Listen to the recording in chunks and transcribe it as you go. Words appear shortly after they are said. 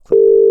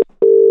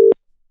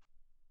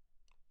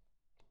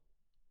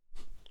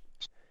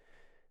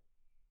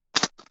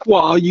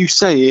What are you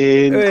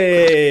saying?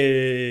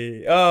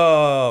 Hey!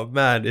 Oh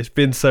man, it's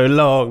been so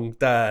long,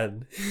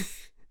 Dan.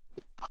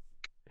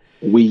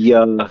 We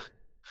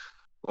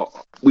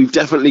we've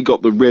definitely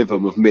got the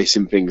rhythm of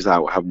missing things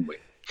out, haven't we?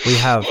 We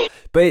have,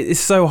 but it's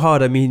so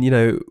hard. I mean,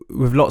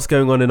 with lots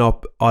going on in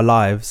our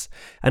lives,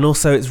 and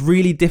also it's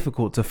really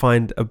difficult to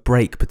find a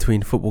break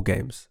between football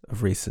games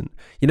of recent.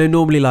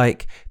 Normally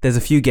like there's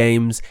a few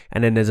games,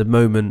 and then there's a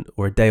moment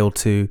or a day or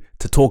two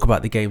to talk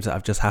about the games that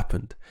have just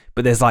happened.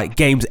 But there's like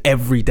games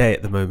every day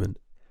at the moment.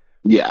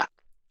 Yeah.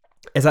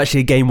 There's actually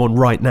a game on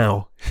right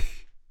now.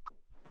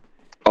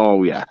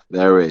 Oh yeah,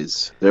 there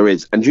is. There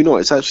is. And you know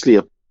what? It's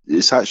actually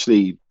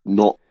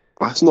not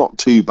that's not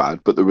too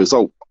bad, but the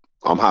result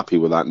I'm happy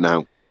with that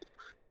now.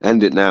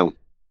 End it now.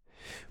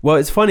 Well,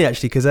 it's funny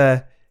actually because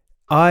I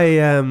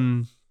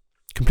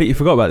completely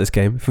forgot about this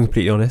game. If I'm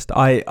completely honest,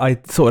 I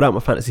sorted out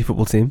my fantasy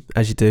football team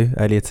as you do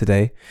earlier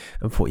today,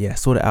 and thought, yeah,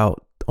 sort it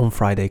out on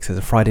Friday because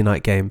it's a Friday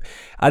night game,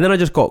 and then I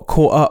just got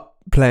caught up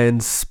playing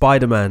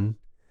Spider-Man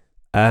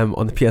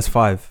on the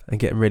PS5 and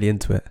getting really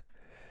into it.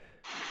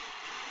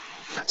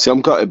 See,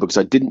 I'm gutted because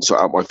I didn't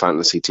sort out my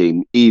fantasy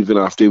team even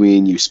after me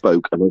and you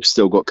spoke, and I've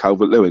still got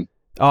Calvert-Lewin.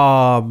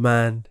 Oh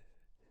man,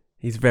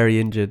 he's very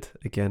injured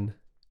again.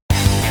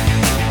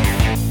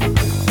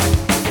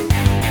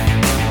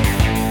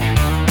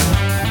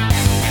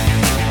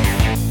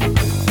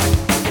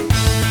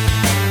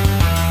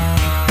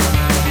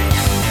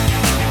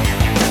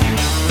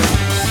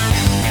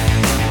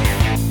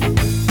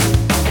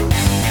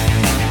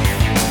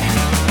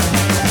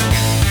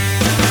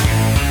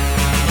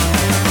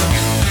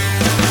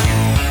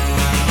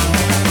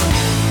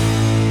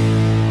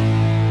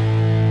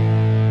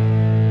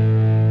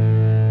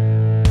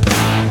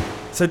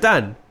 So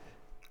Dan,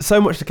 so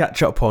much to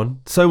catch up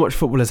on. So much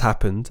football has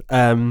happened.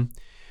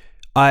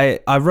 I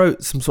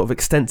wrote some sort of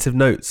extensive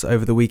notes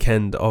over the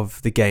weekend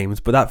of the games,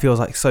 but that feels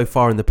like so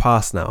far in the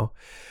past now.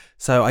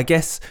 So I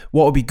guess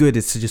what would be good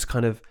is to just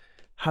kind of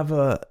have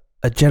a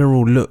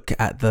general look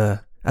at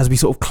as we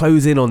sort of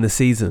close in on the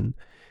season,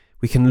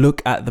 we can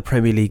look at the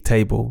Premier League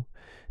table.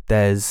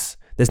 There's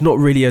not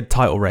really a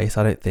title race,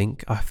 I don't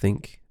think. I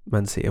think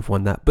Man City have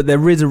won that. But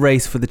there is a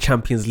race for the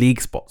Champions League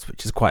spots,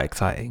 which is quite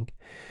exciting.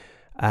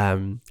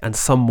 And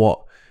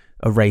somewhat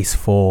a race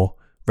for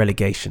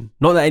relegation.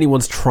 Not that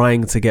anyone's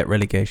trying to get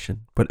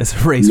relegation, but there's a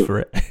race for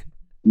it.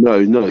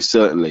 No,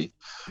 certainly.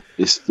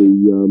 It's the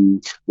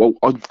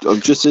I'm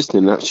just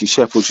listening. Actually,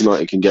 Sheffield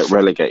United can get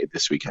relegated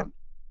this weekend.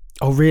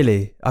 Oh,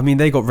 really? I mean,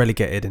 they got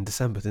relegated in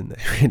December, didn't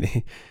they?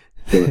 Really?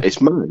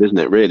 It's mad, isn't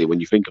it? Really, when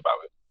you think about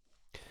it.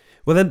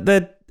 Well, then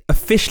they're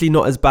officially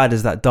not as bad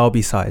as that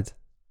Derby side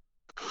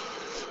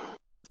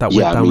that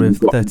went down with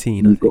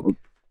 13. I think.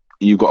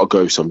 You've got to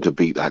go some to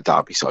beat that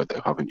Derby side,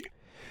 though, haven't you?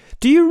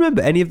 Do you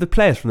remember any of the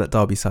players from that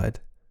Derby side?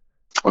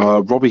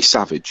 Robbie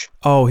Savage.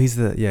 Oh, he's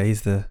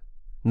the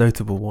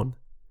notable one.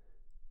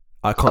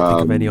 I can't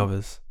think of any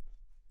others.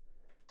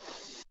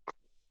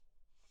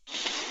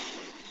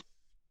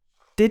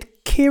 Did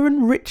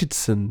Kieran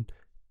Richardson?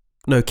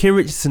 No, Kieran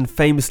Richardson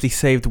famously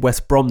saved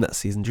West Brom that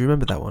season. Do you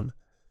remember that one?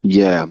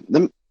 Yeah.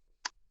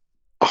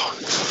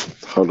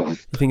 Hold on. You're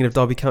thinking of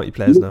Derby County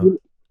players now?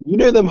 You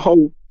know them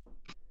whole...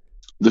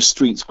 The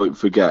streets won't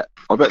forget.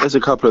 I bet there's a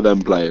couple of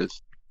them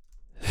players.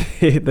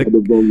 the for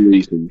the wrong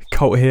reasons.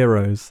 Cult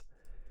heroes.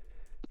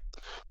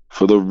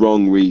 For the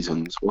wrong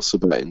reasons. What's the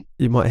betting?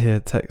 You might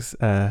hear text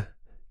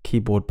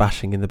keyboard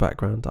bashing in the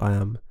background. I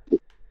am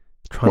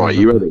trying. Right,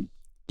 you ready?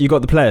 You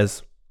got the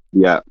players?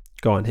 Yeah.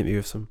 Go on, hit me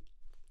with some.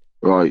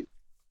 Right.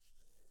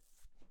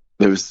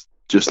 There was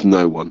just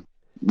no one.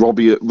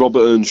 Robert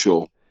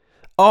Earnshaw.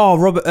 Oh,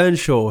 Robert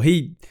Earnshaw.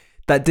 He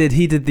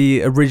did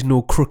the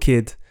original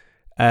crooked.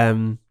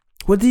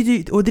 What did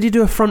he do? Or did he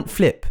do a front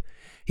flip?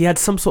 He had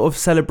some sort of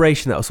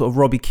celebration that was sort of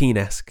Robbie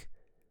Keane-esque.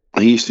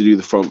 He used to do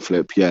the front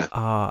flip, yeah.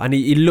 And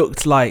he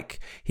looked like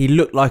a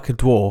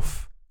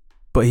dwarf,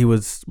 but he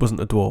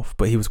wasn't a dwarf,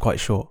 but he was quite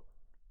short.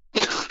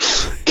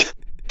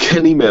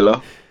 Kenny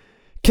Miller.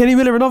 Kenny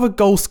Miller, another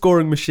goal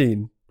scoring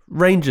machine.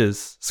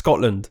 Rangers,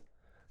 Scotland.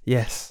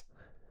 Yes.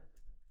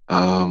 These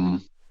are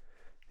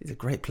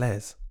great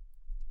players.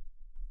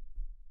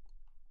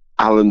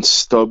 Alan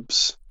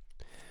Stubbs.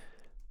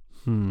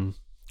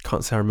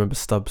 Can't say I remember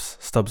Stubbs.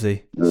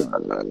 Stubbsy.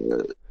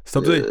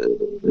 Stubbsy.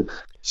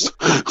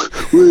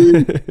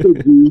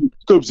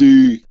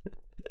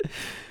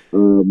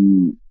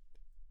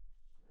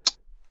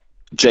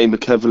 Jay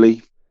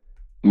McEverley.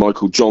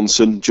 Michael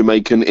Johnson.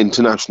 Jamaican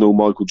international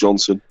Michael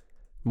Johnson.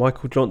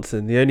 Michael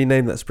Johnson. The only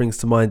name that springs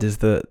to mind is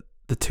the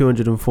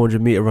 200 and 400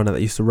 metre runner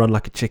that used to run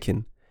like a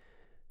chicken.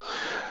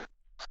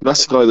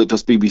 That's the guy that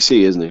does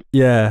BBC, isn't he?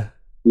 Yeah.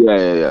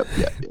 Yeah.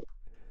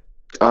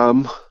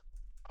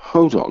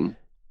 Hold on.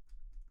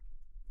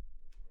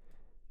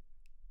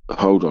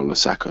 Hold on a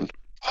second.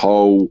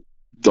 Hold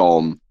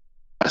on.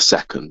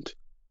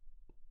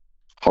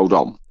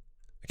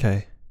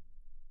 Okay.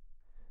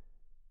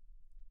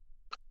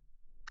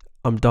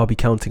 I'm Derby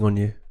counting on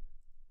you.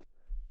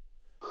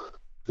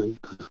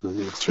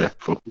 That's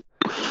dreadful.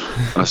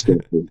 That's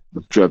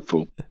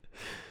dreadful.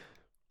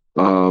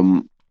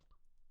 Um,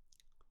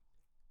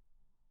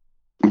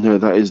 no,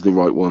 that is the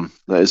right one.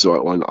 That is the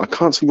right one. I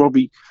can't see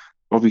Robbie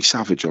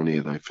Savage on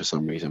here though for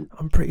some reason.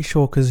 I'm pretty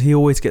sure because he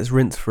always gets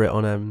rinsed for it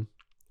on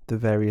the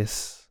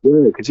various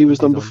Yeah, because he was ones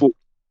he's number on. four.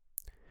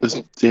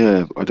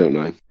 Yeah, I don't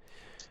know.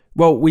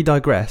 Well, we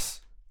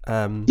digress.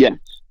 Yeah,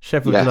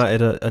 Sheffield yeah.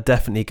 United are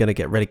definitely going to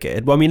get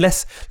relegated. Well, I mean,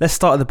 let's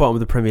start at the bottom of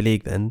the Premier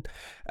League then.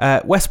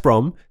 West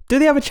Brom, do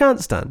they have a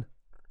chance, Dan?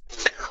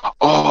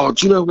 Oh,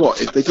 do you know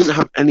what? If they didn't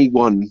have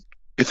anyone,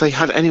 if they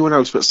had anyone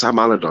else but Sam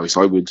Allardyce,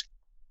 I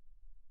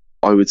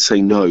would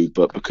say no.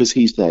 But because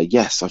he's there,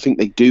 yes, I think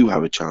they do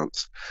have a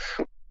chance.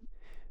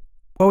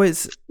 Well,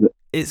 it's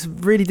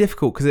really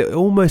difficult because it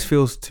almost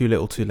feels too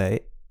little, too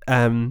late.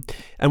 And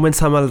when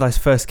Sam Allardyce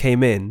first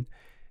came in,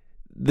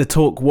 the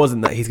talk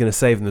wasn't that he's going to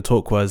save them. The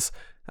talk was,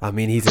 I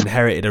mean, he's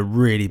inherited a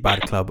really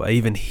bad club.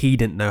 Even he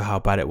didn't know how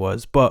bad it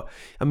was. But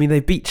I mean, they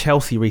beat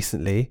Chelsea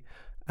recently.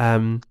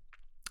 Didn't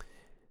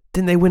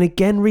they win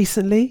again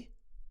recently?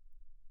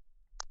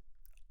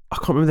 I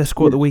can't remember their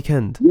score at the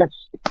weekend.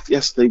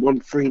 Yes, they won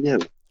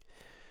 3-0.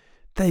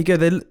 There you go.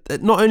 They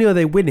not only are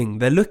they winning,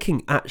 they're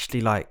looking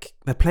actually like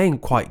they're playing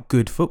quite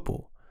good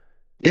football.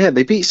 Yeah,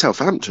 they beat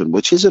Southampton,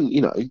 which isn't,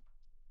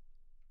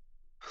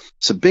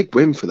 it's a big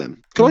win for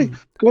them. Can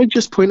I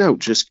just point out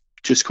just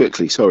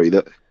quickly, sorry,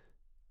 that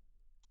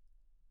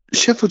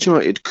Sheffield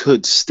United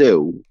could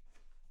still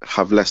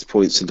have less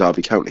points than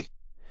Derby County.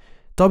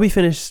 Derby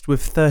finished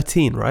with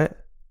 13, right?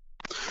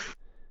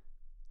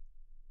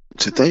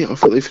 Did they? I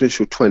thought they finished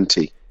with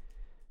 20.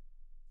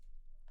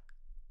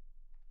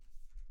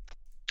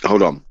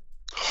 Hold on.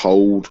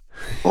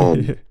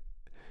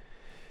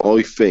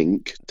 I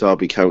think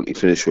Derby County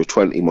finished with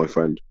 20, my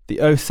friend. The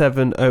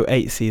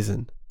 07-08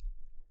 season.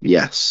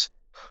 Yes.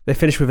 They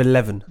finished with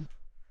 11.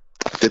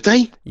 Did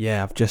they?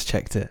 Yeah, I've just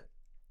checked it.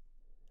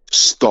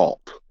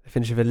 Stop. They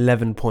finished with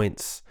 11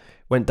 points.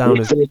 Went down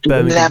as Birmingham.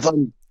 Birmingham.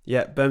 11.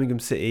 Yeah, Birmingham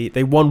City.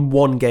 They won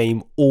one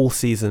game all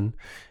season,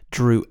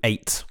 drew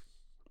 8,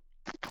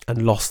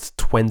 and lost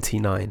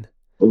 29.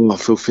 Oh, I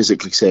feel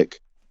physically sick.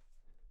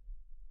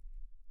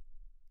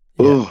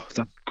 Yeah. Oh,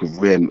 that's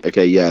grim.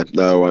 Okay, yeah.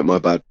 No, right, my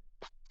bad.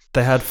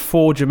 They had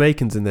 4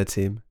 Jamaicans in their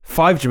team.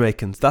 5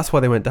 Jamaicans. That's why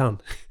they went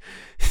down.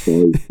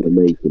 5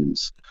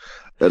 Jamaicans.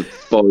 They had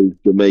 5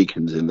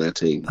 Jamaicans in their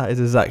team. That is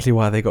exactly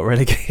why they got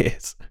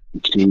relegated.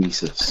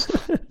 Jesus.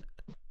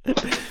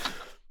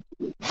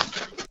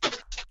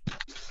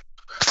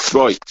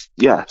 Right.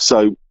 Yeah.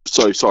 So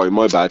sorry.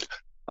 My bad.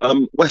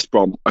 West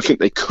Brom. I think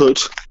they could.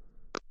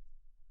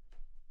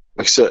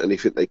 I certainly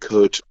think they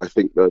could. I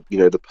think that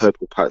the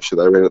purple patch that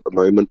they're in at the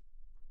moment.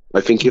 I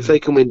think if they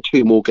can win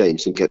 2 more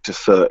games and get to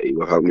 30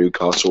 without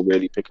Newcastle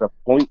really picking up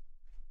a point,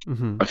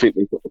 I think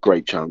they've got a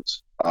great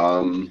chance.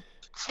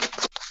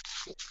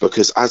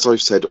 Because as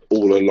I've said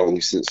all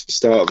along since the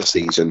start of the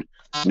season,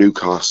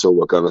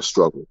 Newcastle are going to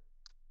struggle.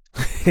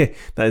 That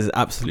is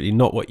absolutely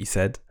not what you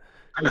said.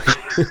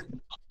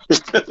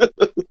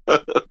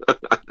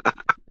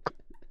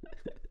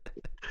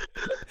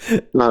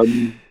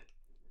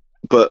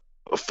 But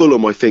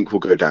Fulham, I think, will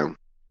go down.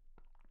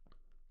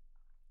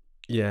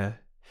 Yeah.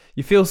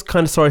 You feel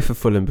kind of sorry for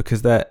Fulham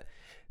because they're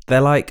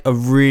like a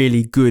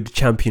really good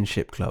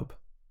championship club.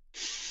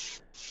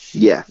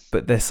 Yeah.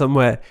 But they're sort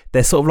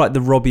of like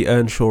the Robbie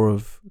Earnshaw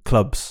of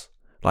clubs.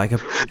 Like a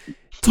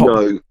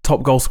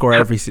top goal scorer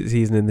every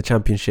season in the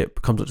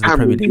championship comes up to the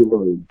Premier League.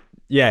 Jerome.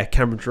 Yeah,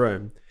 Cameron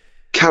Jerome.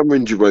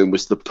 Cameron Jerome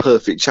was the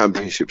perfect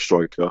championship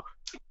striker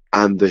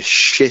and the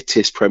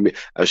shittest Premier...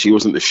 Actually, he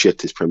wasn't the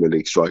shittest Premier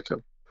League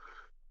striker.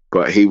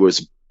 But he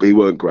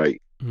weren't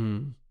great.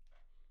 Mm.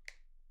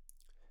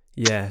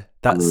 Yeah,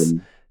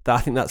 I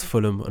think that's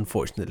Fulham,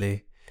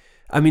 unfortunately.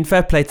 I mean,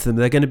 fair play to them.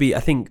 They're going to be,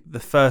 I think, the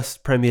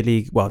first Premier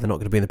League... Well, they're not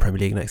going to be in the Premier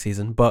League next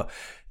season, but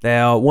they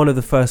are one of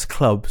the first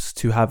clubs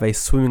to have a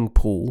swimming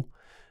pool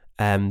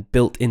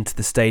built into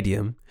the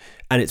stadium.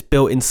 And it's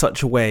built in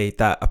such a way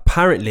that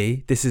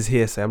apparently, this is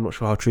hearsay, I'm not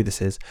sure how true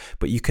this is,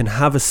 but you can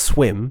have a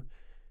swim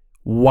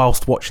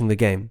whilst watching the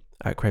game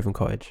at Craven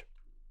Cottage.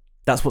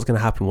 That's what's going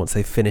to happen once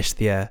they finish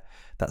that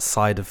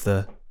side of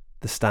the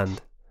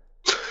stand.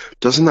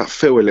 Doesn't that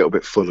feel a little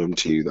bit Fulham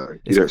to you, though?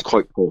 It's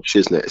quite posh,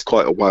 isn't it? It's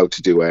quite a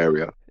well-to-do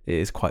area. It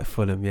is quite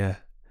Fulham, yeah.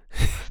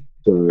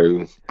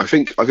 So I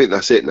think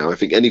that's it now. I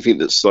think anything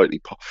that's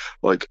slightly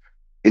like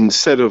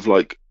instead of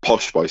like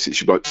posh spice, it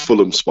should be like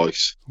Fulham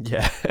spice.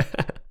 Yeah.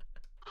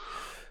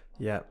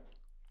 Yeah.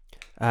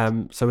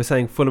 So we're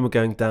saying Fulham are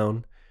going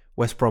down.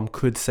 West Brom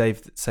could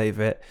save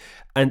it.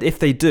 And if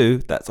they do,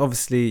 that's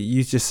obviously,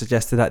 you just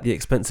suggested, at the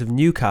expense of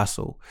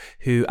Newcastle,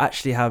 who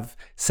actually have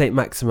St.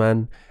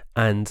 Maximin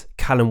and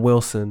Callum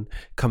Wilson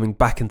coming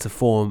back into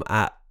form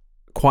at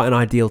quite an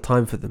ideal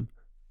time for them.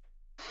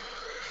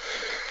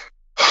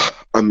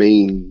 I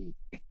mean,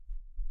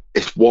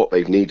 it's what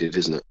they've needed,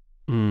 isn't it?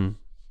 Mm.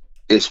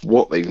 It's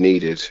what they've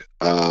needed.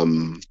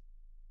 The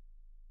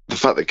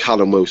fact that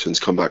Callum Wilson's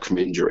come back from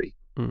injury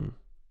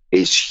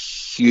is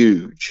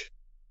huge.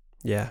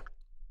 Yeah.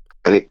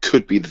 And it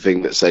could be the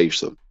thing that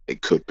saves them.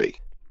 It could be.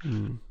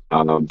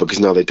 Because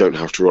now they don't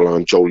have to rely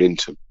on Joel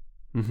Linton.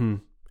 Mm-hmm.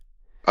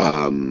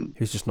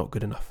 who's just not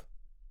good enough.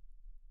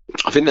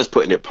 I think that's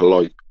putting it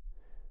polite.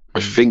 I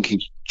Mm. think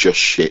he's just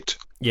shit.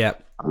 Yeah.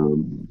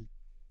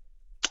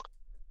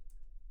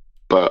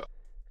 But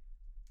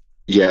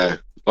yeah,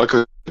 like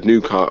I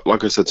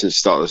said since the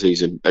start of the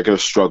season, they're going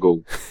to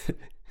struggle,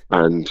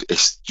 and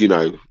it's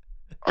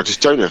I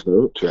just don't know if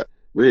they're up to it.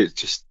 Really, it's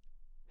just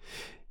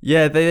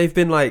Yeah, they've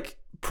been like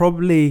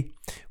probably.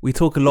 We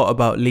talk a lot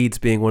about Leeds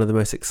being one of the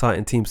most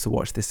exciting teams to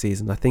watch this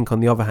season. I think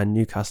on the other hand,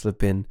 Newcastle have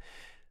been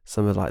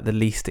some of like the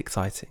least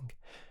exciting.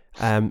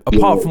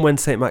 Apart from when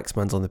St.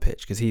 Maximan's on the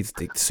pitch, because he's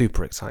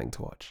super exciting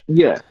to watch.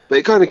 Yeah, but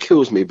it kind of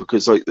kills me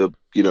because like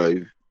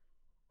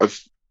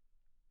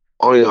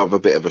I have a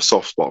bit of a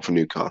soft spot for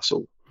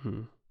Newcastle.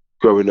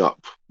 Growing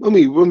up, when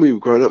we were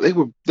growing up,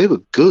 they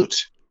were good.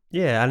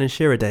 Yeah, Alan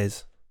Shearer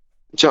days.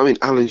 Do you know what I mean?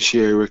 Alan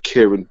Shearer,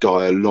 Kieran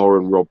Dyer,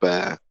 Lauren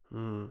Robert.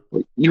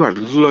 Like, you had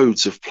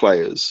loads of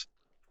players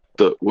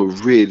that were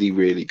really,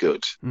 really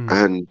good,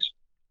 and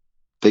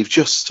they've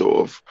just sort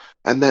of,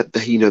 and that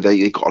they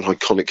got an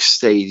iconic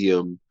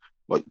stadium.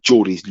 Like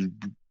Geordies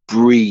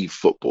breathe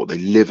football; they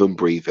live and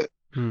breathe it.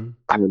 And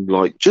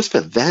like, just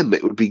for them,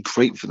 it would be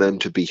great for them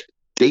to be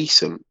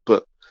decent,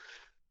 but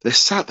they're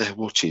sat there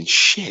watching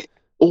shit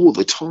all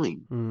the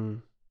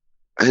time.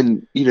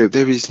 And there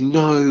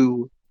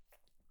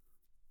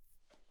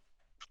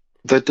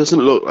doesn't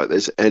look like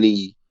there's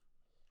any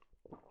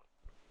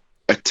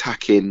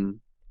attacking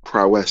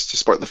prowess,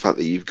 despite the fact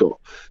that you've got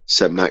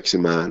St.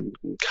 Maximan,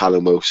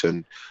 Callum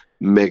Wilson,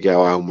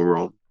 Miguel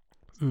Almiron,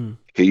 who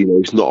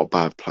is not a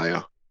bad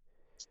player.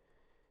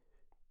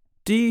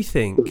 Do you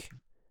think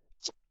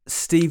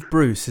Steve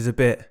Bruce is a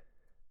bit...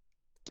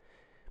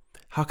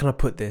 How can I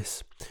put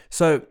this?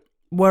 So,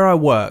 where I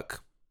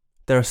work,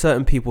 there are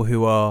certain people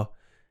who are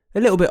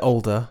a little bit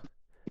older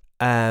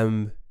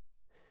and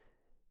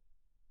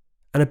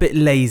a bit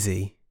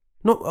lazy.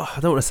 I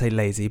don't want to say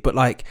lazy, but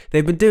like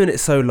they've been doing it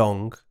so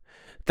long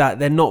that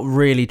they're not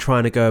really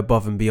trying to go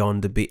above and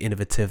beyond and be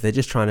innovative. They're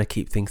just trying to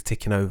keep things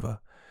ticking over.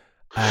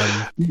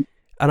 And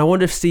I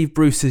wonder if Steve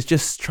Bruce is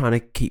just trying to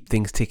keep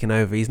things ticking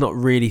over. He's not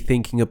really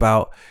thinking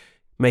about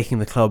making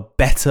the club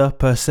better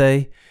per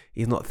se.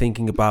 He's not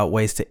thinking about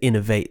ways to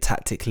innovate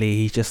tactically.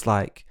 He's just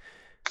like,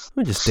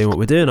 we're just doing what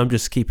we're doing. I'm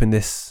just keeping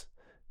this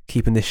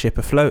ship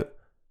afloat.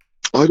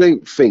 I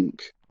don't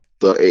think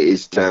that it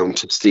is down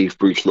to Steve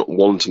Bruce not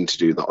wanting to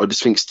do that. I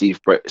just think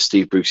Steve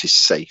Bruce is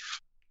safe.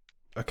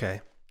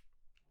 Okay.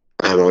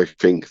 And I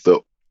think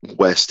that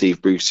where Steve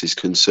Bruce is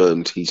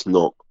concerned, he's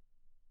not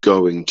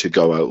going to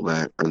go out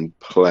there and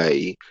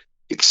play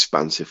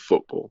expansive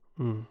football.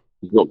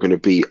 He's not going to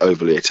be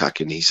overly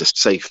attacking. He's a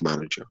safe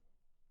manager.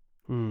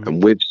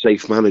 And with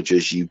safe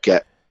managers, you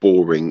get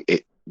boring.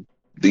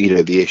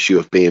 The issue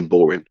of being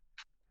boring.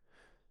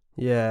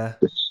 Yeah.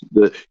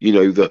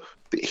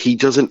 He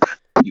doesn't.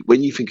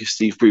 When you think of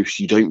Steve Bruce,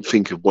 you don't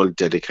think of one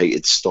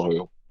dedicated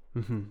style.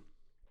 You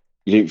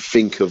don't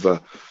think of a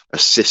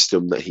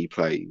system that he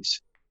plays.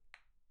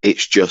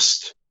 It's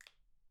just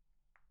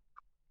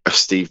a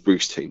Steve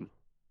Bruce team.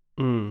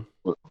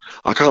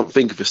 I can't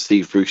think of a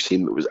Steve Bruce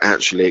team that was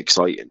actually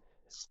exciting.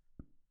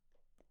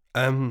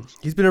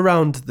 He's been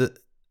around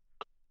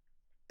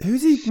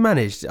who's he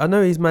managed? I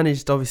know he's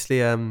managed,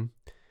 obviously,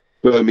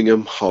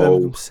 Birmingham, Hull.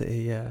 Birmingham City,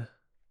 yeah.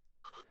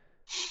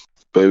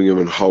 Birmingham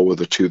and Hull are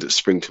the two that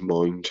spring to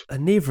mind.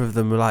 And neither of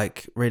them were,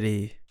 like,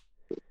 really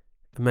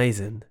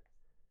amazing.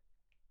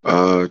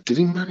 Did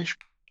he manage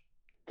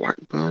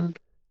Blackburn?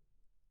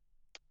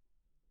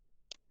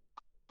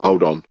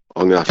 Hold on.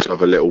 I'm going to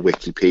have a little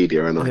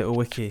Wikipedia, and a little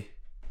wiki.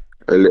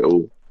 A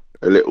little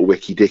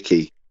wiki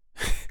dicky.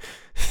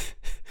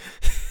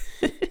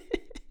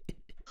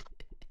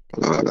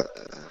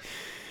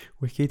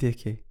 Wiki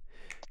dicky.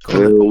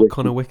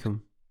 Connor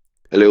Wickham.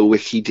 A little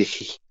wiki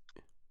dicky.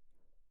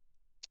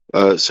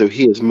 So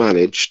he has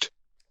managed.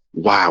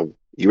 Wow,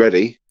 you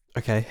ready?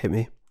 Okay, hit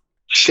me.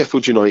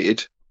 Sheffield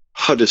United,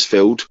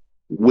 Huddersfield,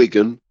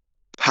 Wigan,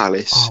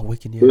 Palace,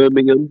 Wigan, yeah.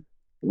 Birmingham,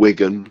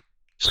 Wigan,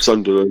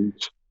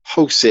 Sunderland,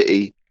 Hull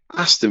City,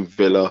 Aston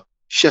Villa,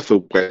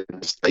 Sheffield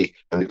Wednesday,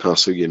 and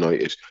Newcastle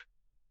United.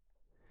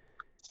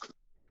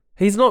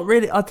 He's not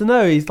really. I don't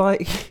know. He's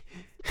like.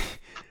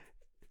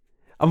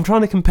 I'm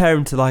trying to compare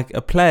him to like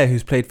a player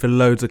who's played for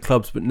loads of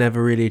clubs but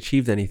never really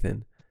achieved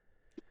anything.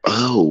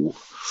 Oh,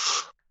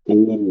 I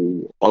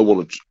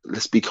want to.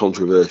 Let's be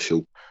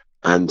controversial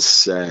and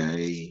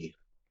say,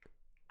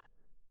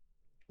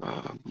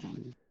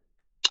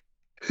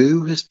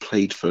 who has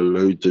played for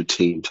loads of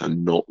teams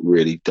and not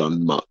really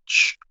done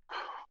much?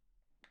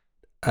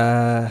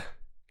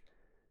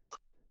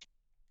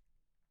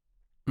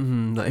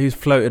 Who's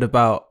floated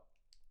about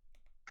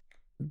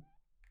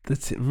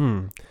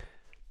the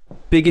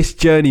biggest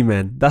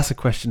journeyman? That's a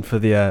question for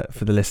the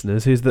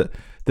listeners. Who's the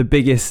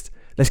biggest?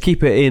 Let's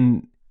keep it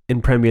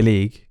in Premier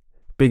League.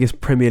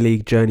 Biggest Premier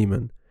League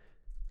journeyman.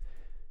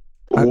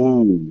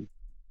 How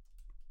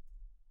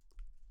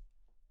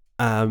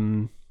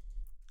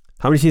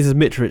many teams has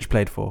Mitrovic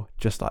played for?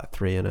 Just like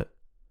 3, innit?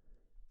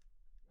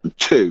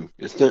 2,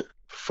 isn't it?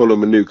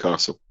 Fulham and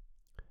Newcastle.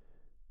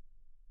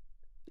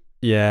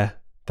 Yeah,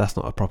 that's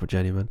not a proper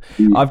journeyman.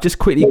 He- I've just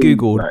quickly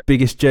Googled Right.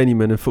 biggest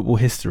journeyman in football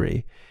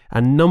history,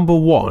 and number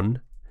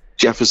one,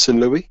 Jefferson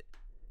Louis?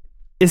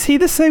 is he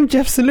the same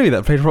Jefferson Louis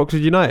that played for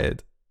Oxford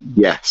United?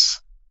 Yes.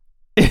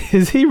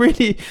 Is he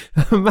really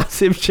a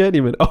massive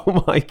journeyman?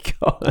 Oh my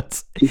god.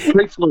 He's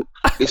played for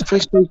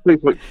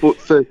like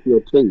 30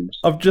 odd teams.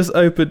 I've just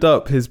opened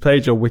up his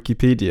page on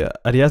Wikipedia,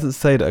 and he hasn't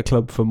stayed at a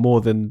club for more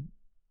than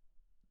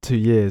 2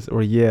 years or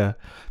a year.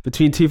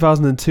 Between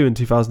 2002 and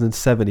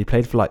 2007, he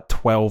played for like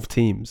 12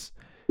 teams.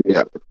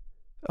 Yeah.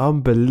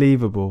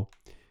 Unbelievable.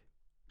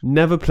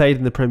 Never played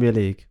in the Premier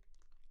League.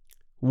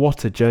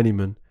 What a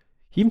journeyman.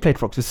 He even played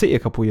for Oxford City a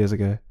couple of years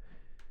ago.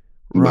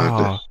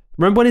 Madness. Rah.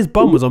 Remember when his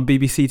bum was on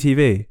BBC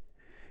TV?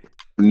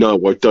 No,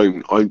 I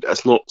don't.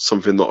 That's not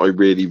something that I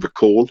really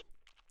recall.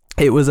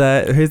 It was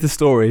here's the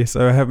story.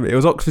 So it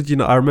was Oxford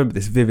United. I remember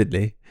this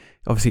vividly.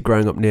 Obviously,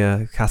 growing up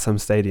near Cassam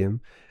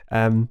Stadium.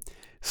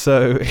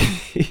 So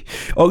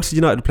Oxford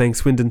United were playing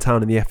Swindon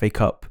Town in the FA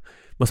Cup.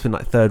 Must have been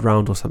like third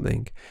round or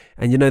something.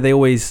 And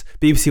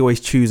BBC always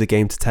choose a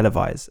game to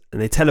televise, and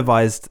they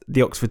televised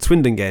the Oxford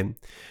Swindon game.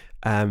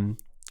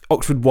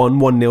 Oxford won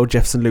 1-0.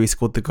 Jefferson Louis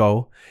scored the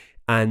goal.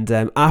 And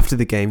after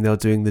the game, they were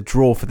doing the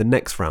draw for the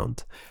next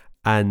round.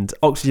 And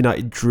Oxford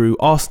United drew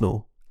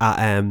Arsenal at,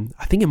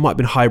 I think it might have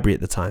been Highbury at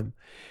the time.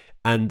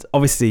 And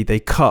obviously, they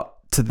cut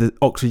to the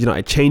Oxford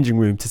United changing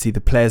room to see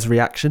the players'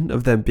 reaction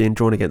of them being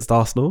drawn against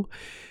Arsenal.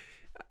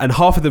 And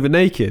half of them are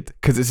naked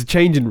because it's a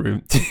changing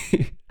room.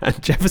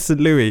 And Jefferson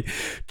Louis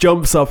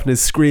jumps up and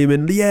is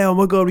screaming, "Yeah, oh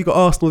my God, we got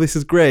Arsenal, this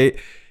is great,"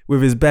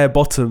 with his bare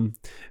bottom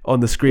on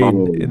the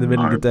screen in the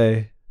middle of the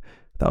day.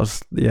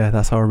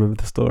 That's how I remember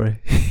the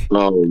story.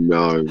 Oh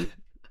no.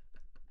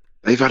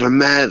 They've had a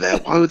mare there.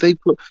 Why would they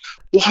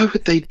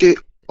do?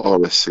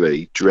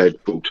 Honestly,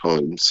 dreadful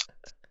times.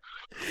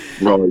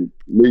 Right,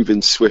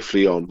 moving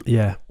swiftly on.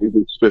 Yeah.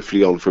 Moving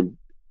swiftly on from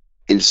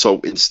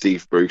insulting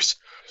Steve Bruce.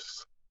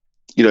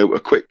 A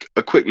quick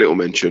little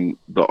mention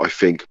that I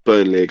think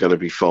Burnley are going to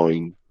be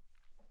fine,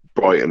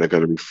 Brighton are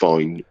going to be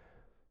fine,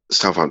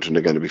 Southampton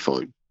are going to be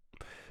fine.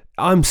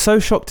 I'm so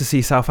shocked to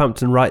see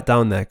Southampton right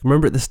down there.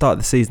 Remember at the start of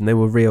the season, they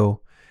were doing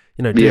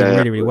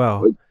really, really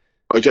well.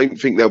 I don't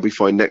think they'll be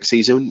fine next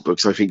season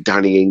because I think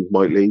Danny Ings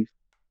might leave.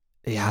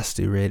 He has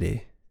to,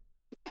 really.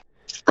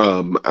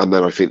 And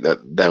then I think that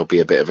there'll be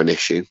a bit of an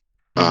issue.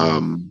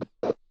 I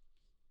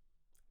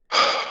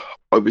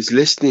was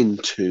listening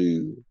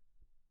to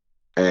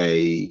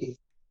a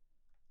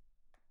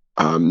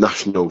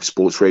national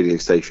sports radio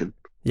station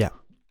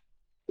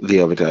the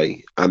other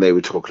day, and they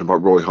were talking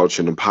about Roy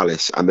Hodgson and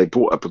Palace, and they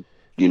brought up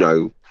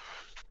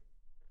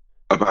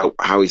about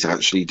how he's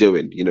actually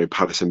doing.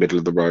 Palace are middle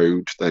of the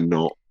road. They're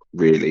not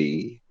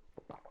really,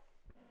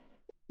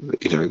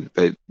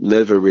 they're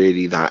never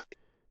really that,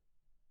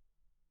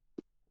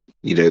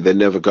 they're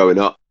never going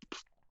up,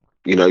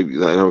 they're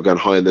never going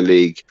high in the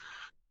league,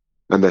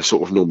 and they're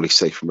sort of normally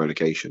safe from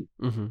relegation.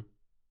 Mm-hmm.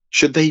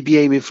 Should they be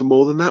aiming for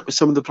more than that with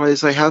some of the players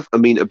they have? I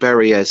mean,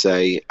 Aberi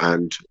Eze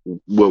and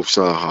Wilf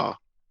Zaha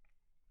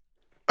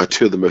are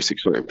two of the most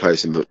exciting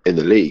players in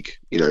the league,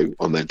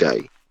 on their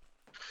day.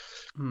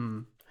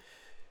 And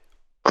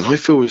I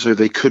feel as though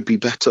they could be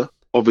better.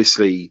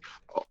 Obviously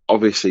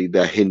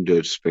they're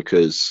hindered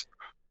because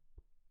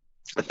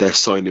they're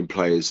signing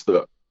players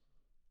that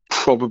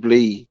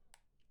probably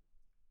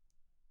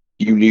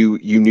you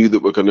knew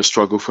that we're going to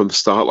struggle from the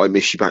start, like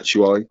Michy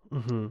Batshuayi.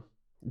 Mm-hmm.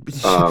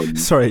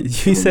 Sorry,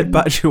 you said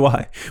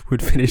Batshuayi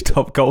would finish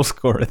top goal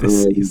scorer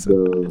this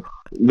season.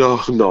 No,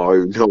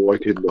 I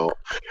did not.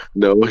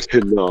 No, I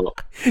did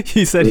not.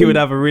 You said he would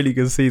have a really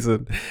good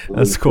season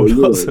and score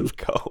lots of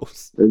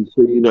goals. And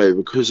so,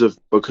 because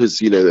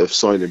they're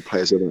signing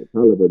players of that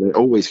caliber, they're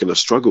always going to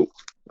struggle.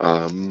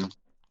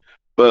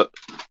 But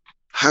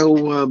how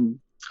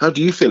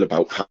do you feel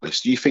about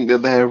Palace? Do you think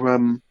that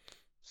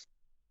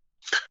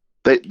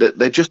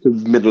they're just a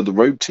middle of the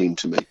road team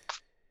to me?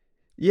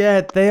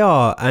 Yeah, they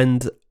are,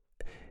 and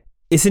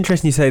it's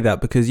interesting you say that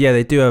because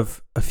they do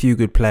have a few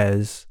good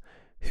players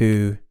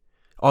who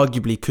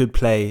arguably could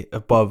play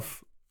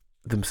above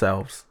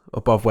themselves,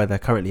 above where they're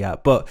currently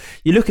at. But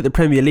you look at the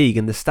Premier League,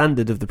 and the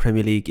standard of the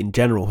Premier League in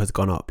general has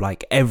gone up.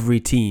 Like every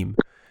team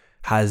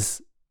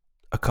has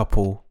a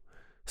couple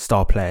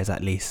star players,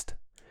 at least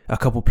a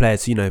couple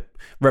players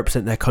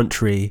represent their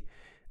country,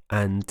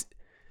 and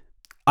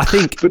I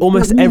think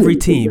almost every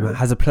team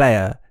has a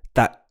player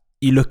that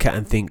you look at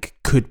and think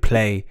could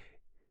play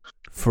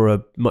for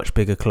a much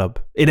bigger club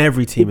in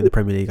every team in the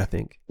Premier League, I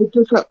think.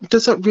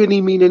 Does that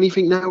really mean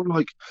anything now?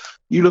 Like,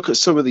 you look at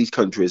some of these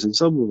countries, and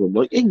some of them,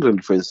 like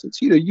England, for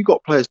instance, you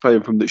got players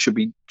playing from that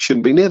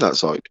shouldn't be near that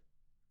side.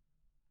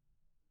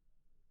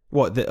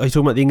 What, are you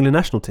talking about the England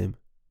national team?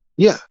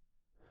 Yeah.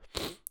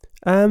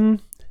 I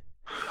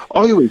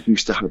always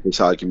used to have this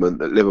argument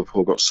that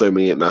Liverpool got so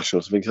many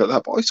internationals and things like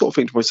that, but I sort of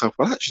think to myself,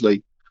 well,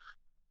 actually,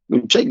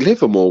 Jake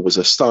Livermore was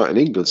a starting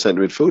England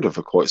centre midfielder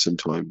for quite some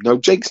time. Now,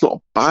 Jake's not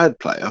a bad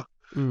player,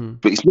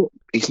 but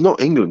he's not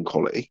England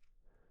quality.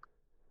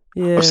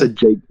 Yeah. I've said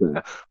Jake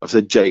there. I've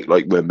said Jake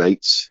like we're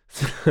mates.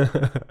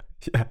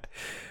 Yeah.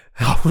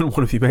 I wouldn't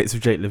want to be mates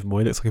with Jake Livermore.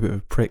 He looks like a bit of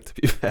a prick, to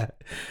be fair.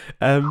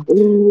 Oh,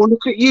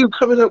 look at you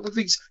coming up with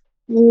these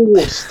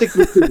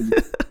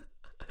stigmatism.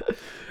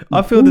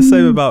 I feel the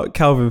same about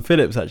Calvin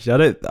Phillips.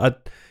 Actually,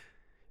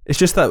 it's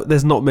just that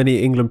there's not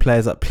many England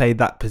players that play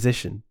that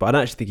position, but I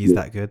don't actually think he's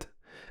that good.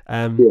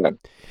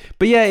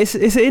 But yeah, it's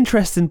an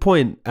interesting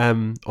point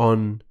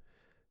on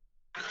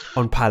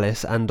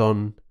Palace and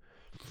on.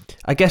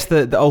 I guess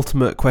the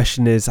ultimate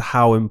question is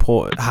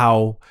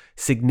how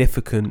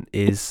significant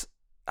is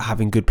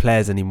having good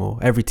players anymore.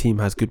 Every team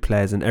has good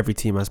players, and every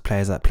team has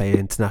players that play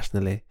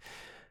internationally.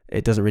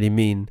 It doesn't really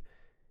mean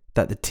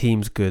that the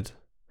team's good.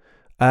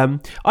 I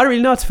don't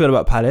really know how to feel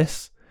about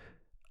Palace.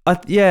 I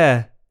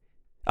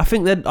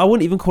think that I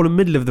wouldn't even call them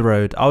middle of the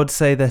road. I would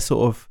say they're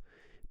sort of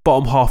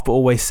bottom half, but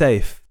always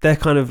safe. They're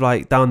kind of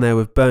like down there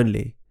with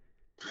Burnley.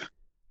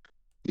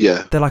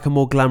 Yeah, they're like a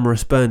more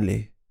glamorous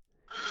Burnley.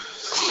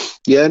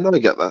 Yeah, no, I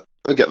get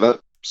that.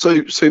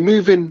 So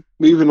moving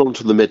on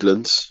to the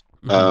Midlands,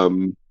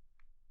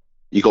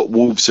 you got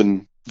Wolves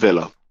and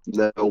Villa.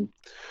 Now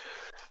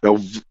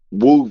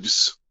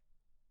Wolves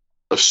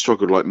have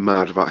struggled like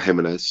mad about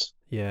Jimenez.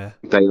 Yeah,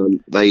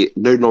 they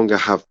no longer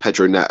have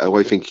Pedro Neto.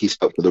 I think he's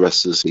up for the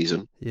rest of the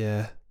season.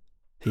 Yeah,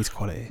 he's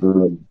quality.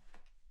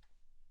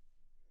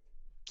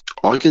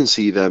 I can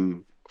see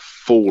them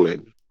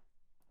falling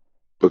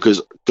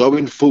because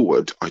going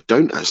forward, I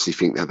don't actually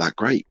think they're that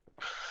great.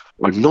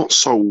 I'm not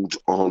sold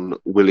on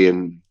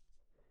William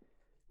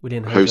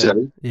Jose.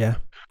 Yeah.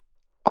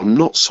 I'm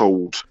not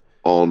sold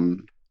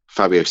on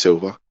Fabio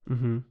Silva.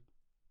 Mm-hmm.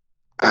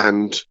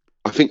 And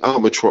I think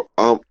Adama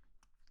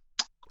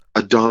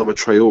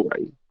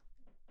Traore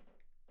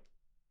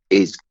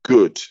is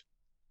good,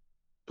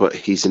 but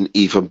he's an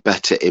even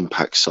better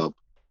impact sub.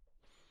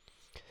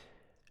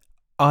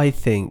 I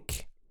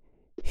think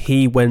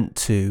he went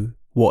to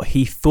what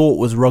he thought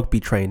was rugby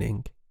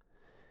training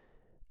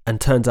and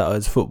turns out it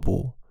was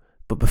football.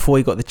 But before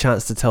he got the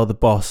chance to tell the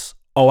boss,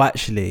 oh,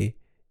 actually,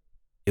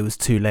 it was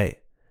too late.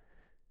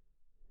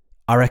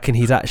 I reckon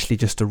he's actually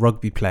just a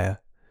rugby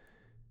player.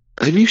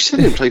 Have you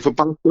seen him play for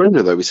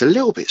Barcelona, though? He's a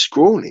little bit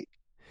scrawny.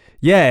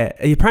 Yeah,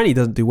 he apparently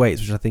doesn't do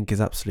weights, which I think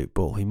is absolute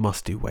bull. He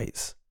must do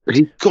weights.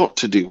 He's got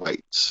to do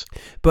weights.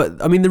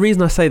 But, I mean, the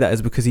reason I say that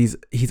is because he's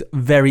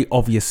very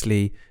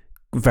obviously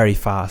very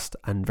fast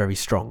and very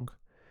strong.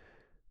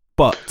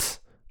 But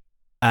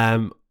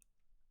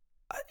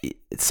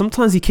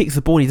sometimes he kicks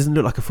the ball and he doesn't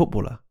look like a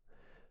footballer.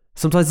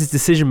 Sometimes his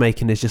decision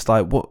making is just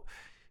like, what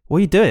are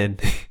you doing?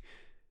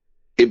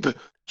 Do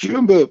you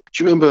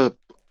remember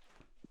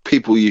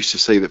people used to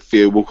say that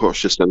Theo Walcott's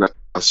just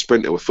a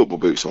sprinter with football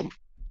boots on?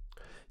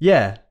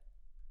 Yeah.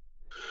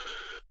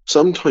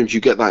 Sometimes you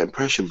get that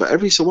impression, but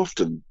every so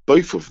often,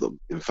 both of them,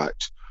 in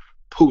fact,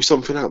 pull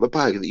something out of the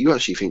bag that you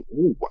actually think,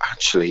 oh,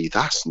 actually,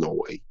 that's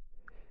naughty.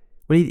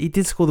 Well, he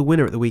did score the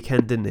winner at the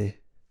weekend, didn't he?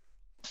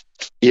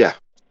 Yeah.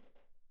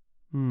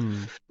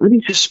 When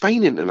he's a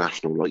Spain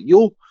international, like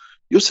you're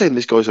saying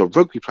this guy's a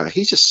rugby player.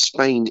 He's a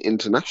Spain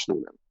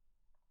international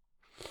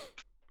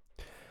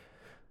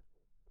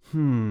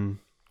now.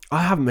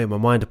 I haven't made my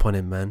mind upon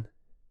him, man.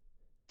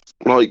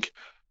 Like,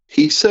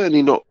 he's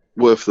certainly not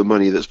worth the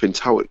money that's been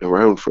touted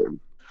around for him.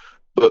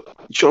 But, do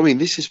you know what I mean?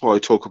 This is why I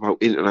talk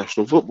about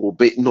international football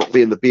not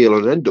being the be-all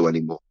and end-all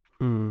anymore.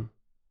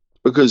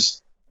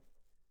 Because,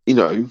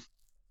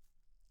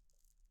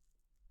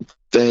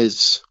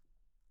 there's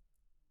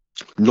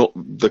not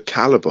the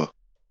calibre.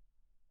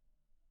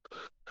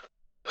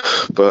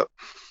 But,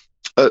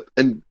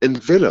 and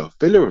Villa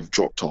have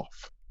dropped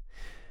off.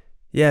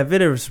 Yeah,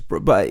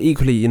 but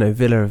equally,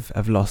 Villa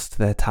have lost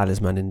their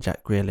talisman in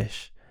Jack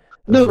Grealish.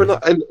 No,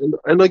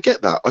 and I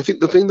get that. I think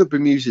the thing that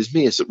bemuses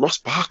me is that Ross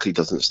Barkley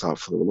doesn't start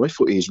for them. I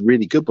thought he was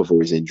really good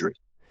before his injury.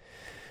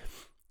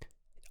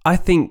 I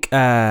think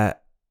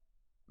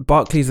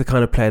Barkley's the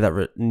kind of player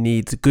that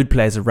needs good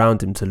players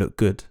around him to look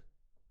good.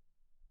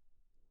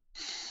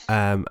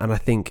 And I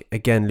think,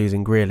 again,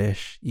 losing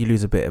Grealish, you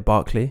lose a bit of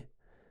Barkley.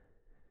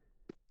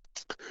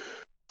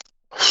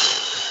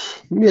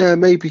 Yeah,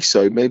 maybe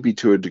so. Maybe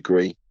to a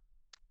degree.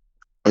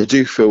 I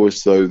do feel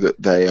as though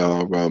that they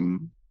are...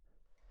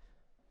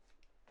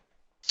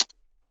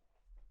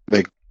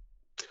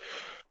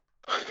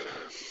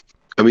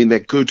 they're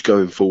good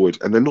going forward,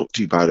 and they're not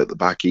too bad at the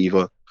back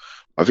either.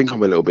 I think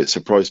I'm a little bit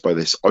surprised by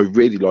this. I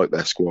really like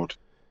their squad.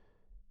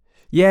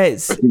 Yeah,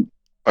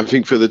 I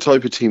think for the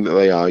type of team that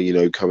they are,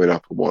 coming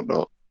up and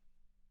whatnot,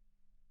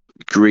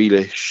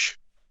 Grealish,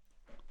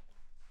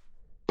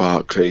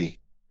 Barkley,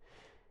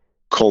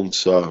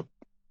 Konsa.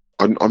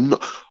 I'm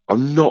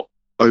not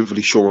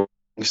overly sure,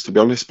 to be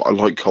honest, but I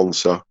like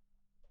Konsa.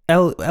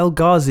 El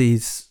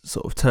Ghazi's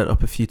sort of turned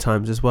up a few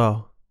times as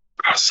well.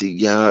 I see.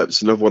 Yeah,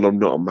 it's another one I'm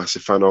not a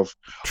massive fan of.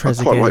 I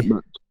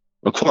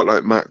quite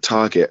like Matt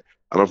Target,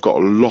 and I've got a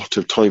lot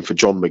of time for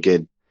John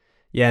McGinn.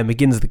 Yeah,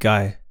 McGinn's the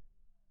guy.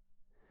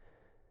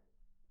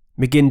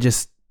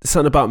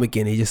 Something about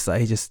McGinn. He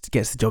just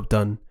gets the job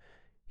done.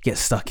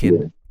 Gets stuck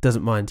in.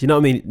 Doesn't mind. You know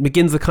what I mean?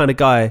 McGinn's the kind of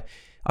guy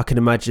I can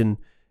imagine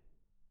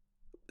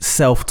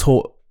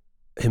self-taught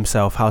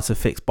himself how to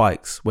fix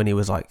bikes when he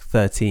was like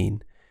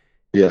 13.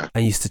 Yeah.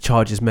 And used to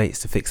charge his mates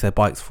to fix their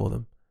bikes for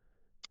them.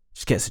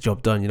 Just gets the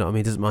job done, you know what I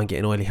mean? Doesn't mind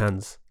getting oily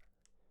hands.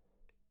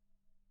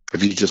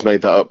 Have you just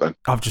made that up then?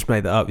 I've just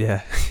made that up,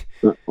 yeah.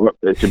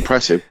 It's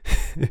impressive.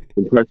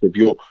 Impressive.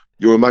 Your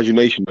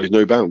imagination knows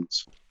no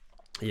bounds.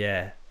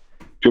 Yeah.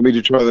 Do you want me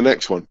to try the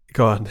next one?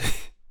 Go on.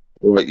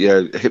 All right,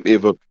 yeah. Hit me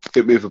with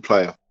a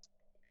player.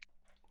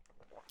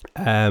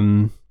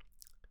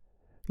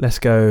 Let's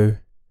go.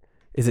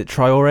 Is it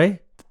Traore?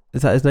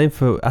 Is that his name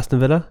for Aston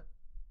Villa?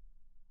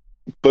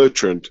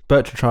 Bertrand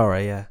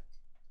Traore, yeah.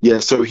 Yeah,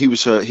 so he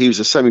was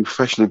a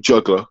semi-professional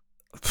juggler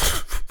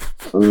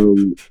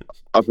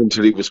up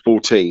until he was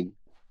 14.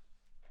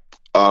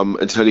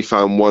 Until he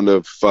found one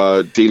of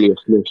Delia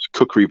Smith's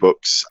cookery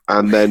books,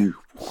 and then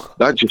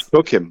that just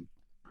took him.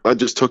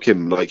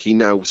 Like, he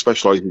now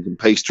specialises in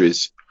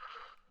pastries,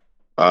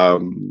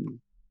 and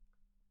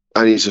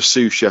he's a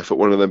sous chef at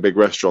one of them big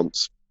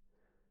restaurants.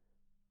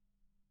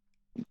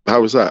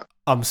 How was that?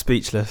 I'm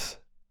speechless.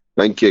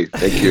 Thank you.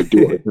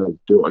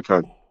 Do what I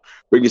can.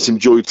 Bringing some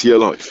joy to your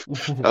life.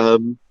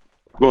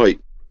 Right.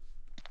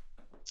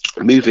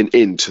 Moving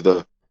into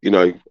the,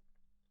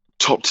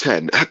 top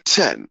 10. At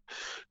 10,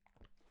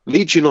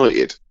 Leeds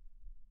United.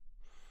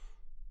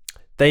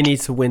 They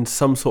need to win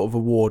some sort of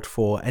award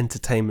for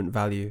entertainment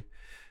value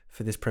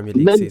for this Premier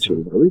League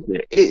season. Though, isn't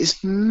it? It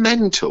is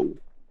mental.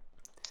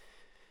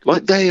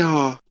 Like, they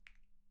are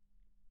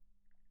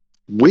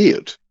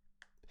weird.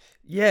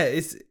 Yeah,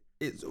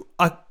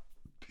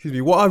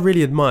 what I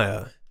really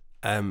admire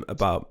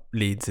about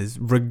Leeds is,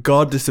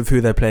 regardless of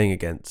who they're playing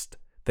against,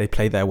 they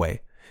play their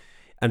way.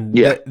 And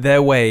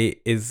their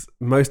way is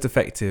most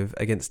effective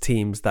against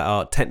teams that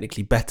are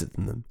technically better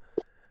than them.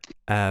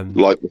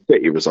 Like the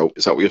City result,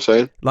 is that what you're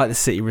saying? Like the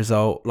City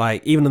result.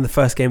 Like, even in the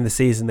first game of the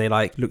season, they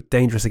looked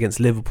dangerous against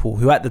Liverpool,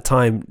 who at the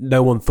time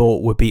no one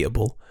thought were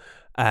beatable.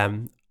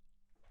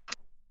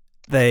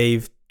 They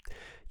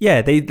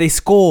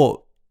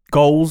score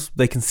goals,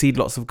 they concede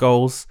lots of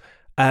goals,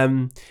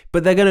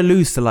 but they're going to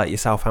lose to like your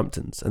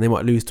Southamptons, and they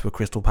might lose to a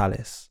Crystal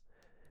Palace.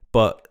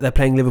 But they're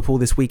playing Liverpool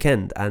this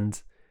weekend,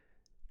 and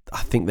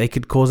I think they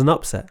could cause an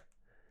upset.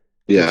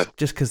 Yeah,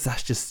 just because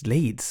that's just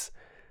Leeds.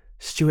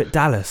 Stuart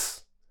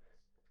Dallas,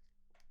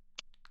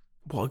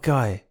 what a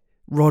guy.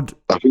 Rod,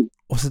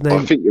 what's his name?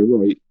 I think you're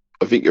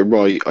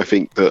right. I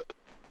think that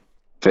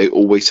they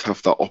always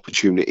have that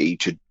opportunity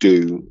to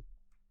do.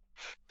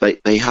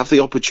 They have the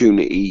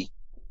opportunity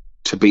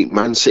to beat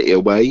Man City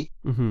away,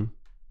 mm-hmm.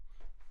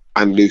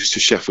 and lose to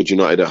Sheffield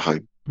United at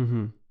home.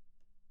 Mm-hmm.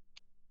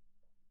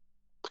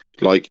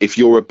 Like, if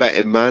you're a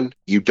betting man,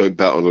 you don't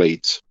bet on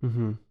Leeds.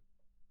 Mm-hmm.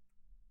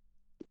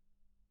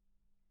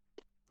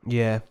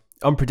 Yeah,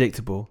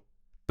 unpredictable,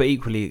 but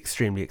equally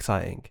extremely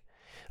exciting.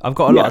 I've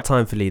got a lot of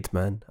time for Leeds,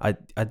 man.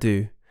 I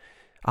do.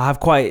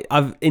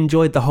 I've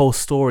enjoyed the whole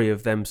story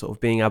of them sort of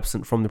being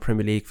absent from the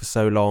Premier League for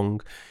so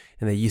long,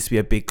 and they used to be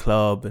a big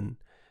club, and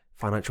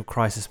financial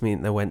crisis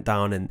meant they went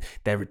down, and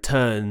their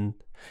return,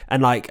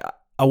 and like,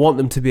 I want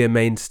them to be a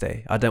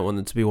mainstay. I don't want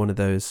them to be one of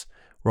those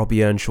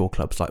Robbie Earnshaw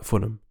clubs like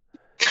Fulham.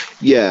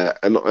 Yeah,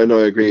 and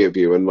I agree with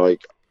you. And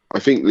like, I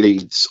think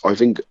Leeds,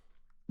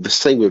 the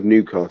same with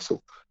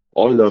Newcastle.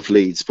 I love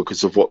Leeds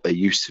because of what they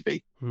used to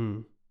be.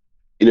 Hmm.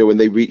 When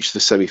they reached the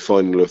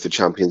semi-final of the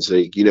Champions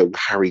League,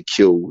 Harry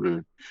Kewell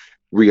and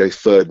Rio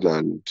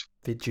Ferdinand.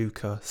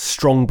 Viduka,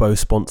 Strongbow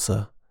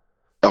sponsor.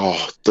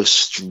 Oh, the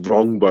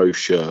Strongbow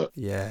shirt.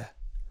 Yeah.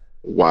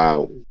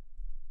 Wow.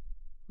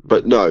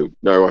 But no,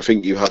 I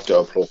think you have to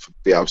applaud for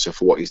Bielsa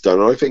for what he's done.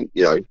 And I think,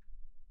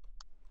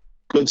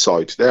 good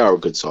side. They are a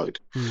good side.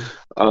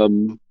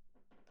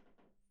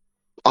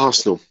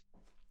 Arsenal.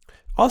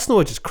 Arsenal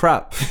are just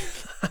crap.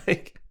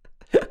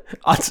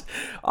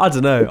 I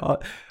don't know.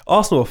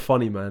 Arsenal are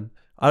funny, man.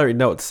 I don't really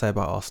know what to say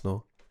about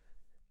Arsenal.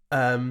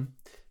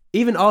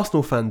 Even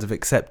Arsenal fans have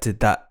accepted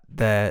that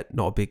they're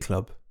not a big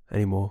club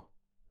anymore.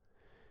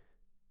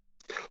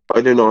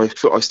 I don't know.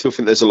 I still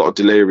think there's a lot of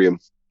delirium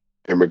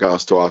in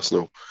regards to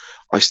Arsenal.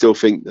 I still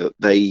think that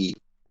they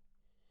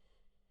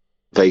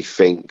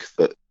think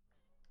that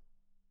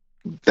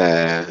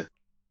they're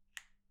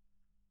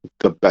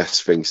the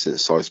best thing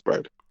since sliced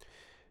bread.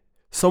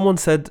 Someone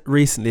said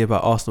recently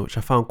about Arsenal, which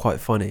I found quite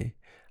funny.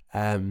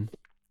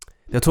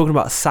 They're talking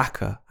about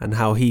Saka and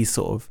how he's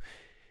sort of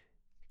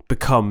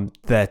become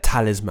their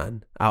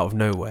talisman out of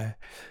nowhere.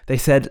 They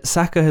said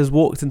Saka has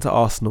walked into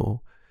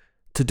Arsenal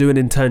to do an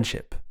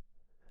internship,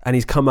 and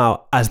he's come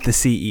out as the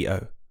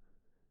CEO.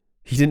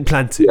 He didn't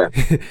plan to.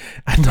 Yeah.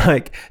 And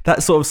like,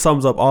 that sort of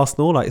sums up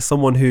Arsenal, like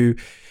someone who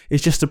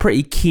is just a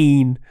pretty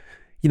keen,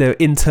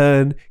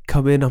 intern,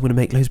 come in, I'm going to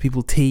make loads of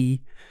people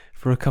tea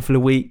for a couple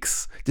of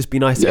weeks, just be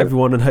nice to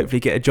everyone and hopefully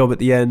get a job at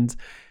the end.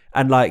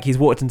 And like, he's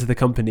walked into the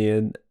company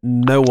and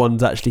no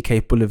one's actually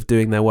capable of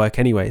doing their work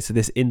anyway. So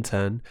this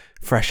intern,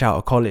 fresh out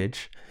of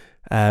college,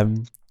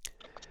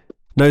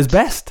 knows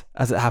best,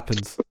 as it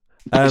happens.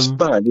 It's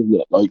bad, isn't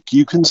it? Like,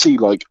 you can see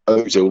like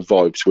Ozil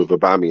vibes with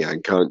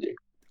Aubameyang, can't you?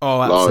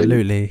 Oh,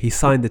 absolutely. He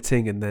signed the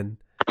ting and then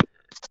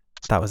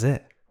that was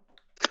it.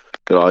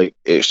 Like,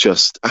 it's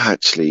just,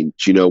 actually, do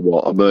you know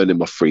what? I'm earning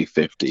my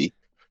 350.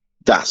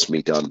 That's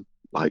me done.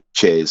 Like,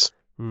 cheers.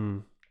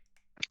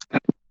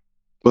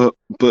 But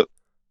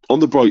on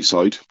the bright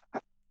side,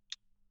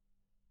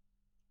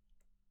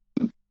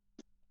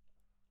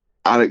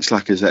 Alex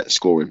Lacazette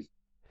scoring.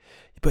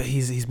 But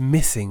he's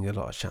missing a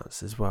lot of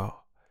chances as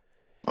well.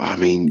 I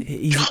mean,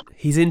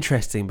 he's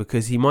interesting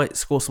because he might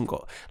score some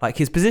goal. Like,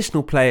 his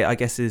positional play, I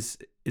guess, is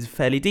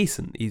fairly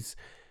decent. He's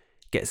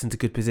gets into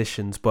good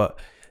positions, but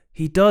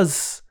he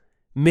does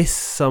miss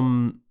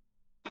some.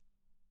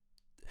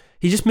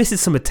 He just misses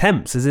some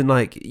attempts, as in,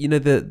 like, you know,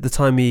 the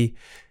time I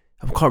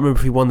can't remember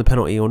if he won the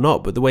penalty or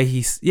not, but the way I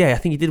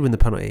think he did win the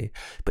penalty,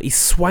 but he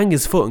swung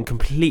his foot and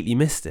completely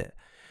missed it.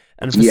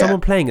 And for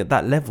someone playing at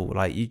that level,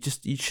 like, you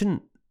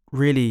shouldn't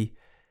really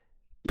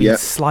be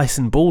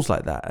slicing balls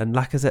like that. And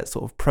Lacazette's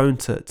sort of prone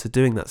to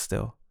doing that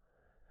still.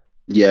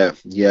 Yeah.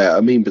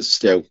 I mean, but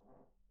still,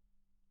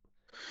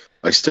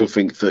 I still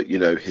think that, you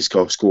know, his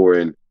goal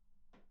scoring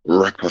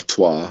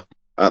repertoire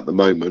at the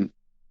moment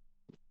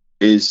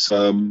is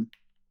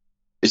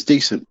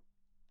decent.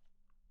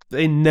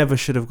 They never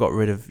should have got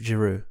rid of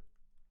Giroud.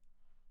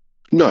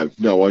 No, I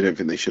don't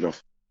think they should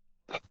have.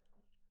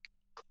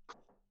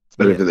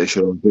 I don't think they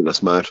should have. I think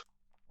that's mad.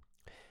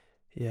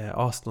 Yeah,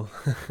 Arsenal.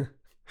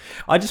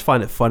 I just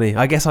find it funny.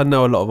 I guess I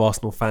know a lot of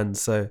Arsenal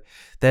fans, so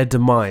their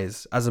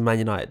demise as a Man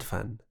United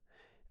fan,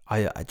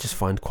 I just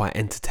find quite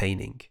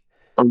entertaining.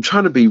 I'm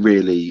trying to be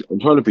really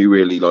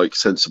like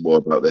sensible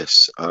about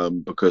this,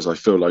 because I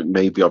feel like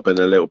maybe I've been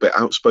a little bit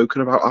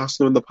outspoken about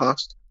Arsenal in the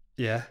past.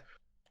 Yeah.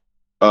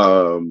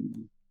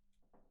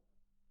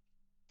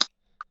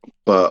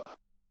 But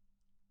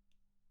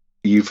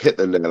you've hit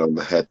the nail on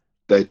the head.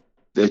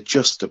 They're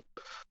just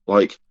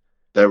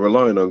they're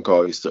relying on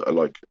guys that are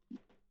like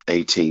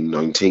 18,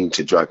 19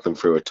 to drag them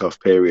through a tough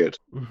period.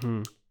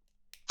 Mm-hmm.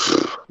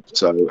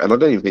 So, and I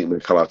don't even think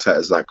Mikel Arteta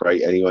is that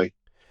great anyway.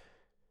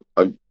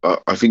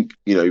 I think,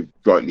 you know,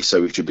 rightly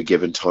so, he should be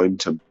given time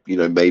to, you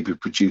know, maybe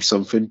produce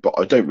something, but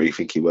I don't really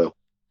think he will.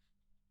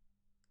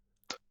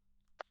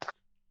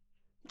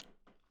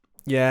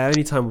 Yeah,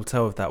 only time will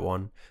tell with that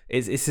one.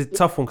 It's a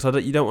tough one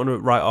because you don't want to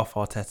write off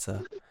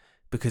Arteta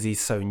because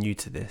he's so new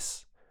to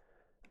this.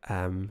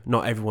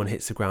 Not everyone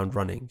hits the ground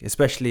running,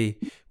 especially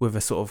with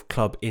a sort of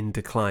club in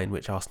decline,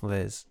 which Arsenal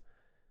is.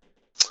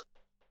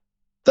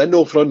 They're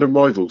North London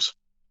rivals,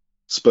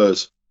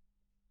 Spurs.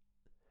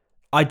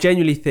 I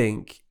genuinely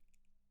think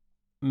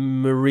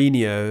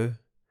Mourinho,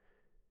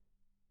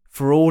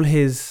 for all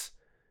his,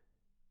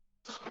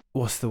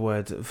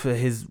 for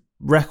his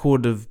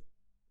record of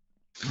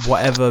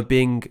whatever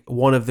being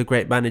one of the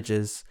great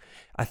managers,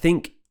 I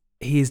think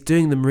he is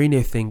doing the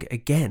Mourinho thing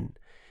again.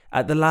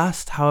 At the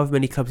last however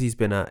many clubs he's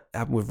been at, it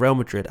happened with Real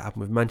Madrid, it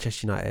happened with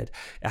Manchester United,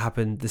 it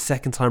happened the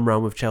second time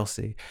round with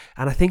Chelsea,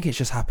 and I think it's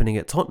just happening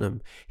at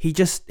Tottenham.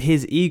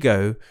 His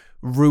ego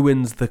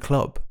ruins the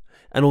club.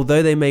 And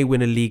although they may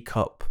win a League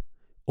Cup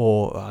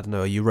or, I don't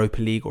know, a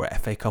Europa League or a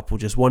FA Cup or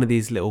just one of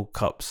these little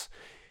cups,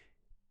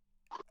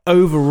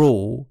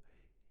 overall,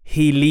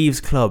 he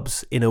leaves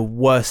clubs in a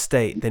worse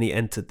state than he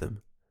entered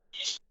them.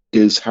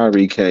 Is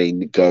Harry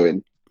Kane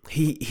going?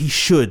 He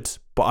should,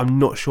 but I'm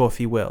not sure if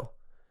he will.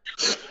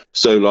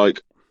 So, like,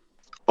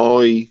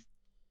 I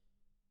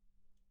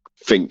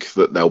think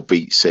that they'll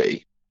beat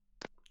City.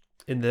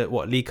 In the,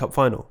 League Cup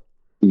final?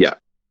 Yeah.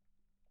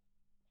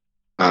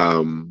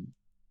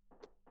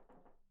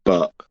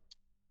 But,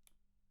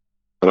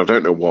 and I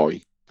don't know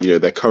why, you know,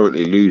 they're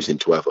currently losing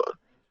to Everton.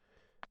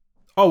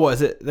 Oh, what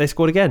is it? They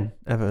scored again,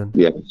 Everton?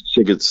 Yeah,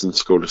 Sigurdsson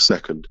scored a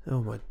second.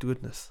 Oh, my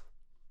goodness.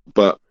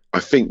 But I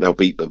think they'll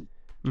beat them.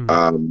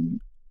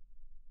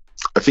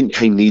 I think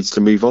Kane needs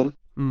to move on.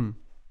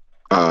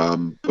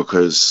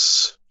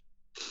 Because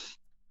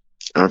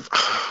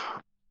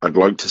I'd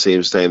like to see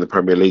him stay in the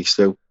Premier League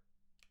still.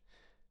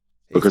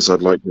 Because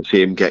I'd like to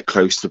see him get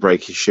close to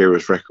breaking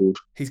Shearer's record.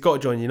 He's got to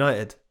join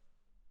United.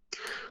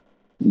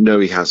 No,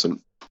 he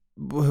hasn't.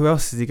 Who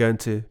else is he going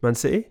to? Man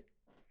City?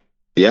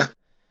 Yeah.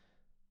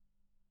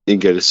 He can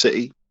go to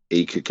City.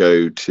 He could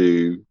go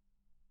to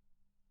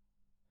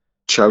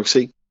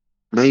Chelsea,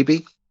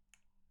 maybe.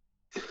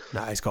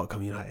 No, he's got to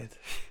come United.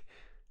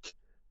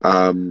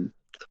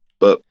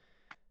 But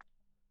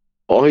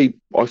I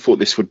thought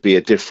this would be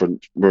a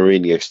different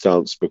Mourinho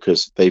stance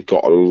because they've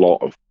got a lot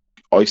of.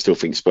 I still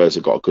think Spurs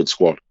have got a good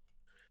squad.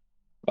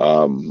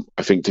 I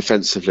think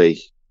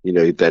defensively, you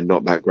know, they're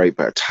not that great,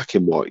 but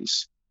attacking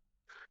wise,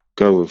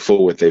 going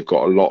forward, they've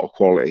got a lot of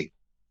quality.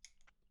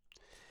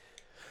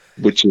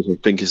 Which is, I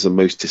think, is the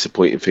most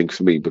disappointing thing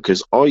for me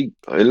because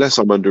unless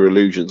I'm under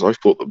illusions, I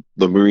thought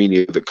the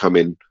Mourinho that come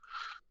in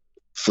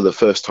for the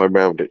first time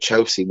round at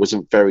Chelsea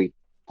wasn't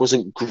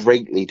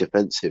greatly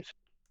defensive.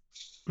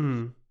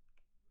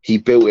 He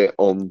built it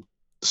on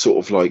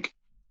sort of like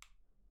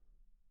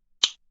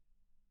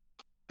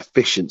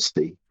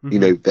efficiency. You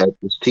know, the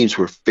teams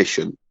were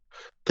efficient.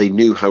 They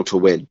knew how to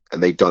win,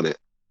 and they've done it.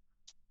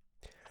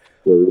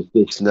 Whereas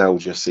this now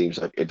just seems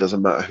like it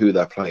doesn't matter who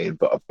they're playing,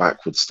 but a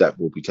backward step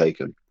will be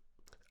taken.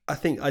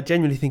 I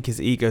genuinely think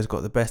his ego's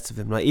got the best of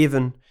him. Like,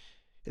 even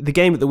the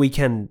game at the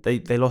weekend,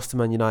 they lost to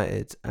Man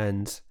United,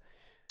 and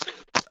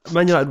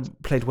Man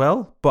United played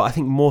well, but I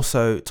think more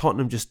so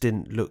Tottenham just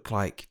didn't look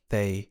like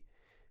they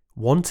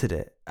wanted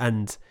it.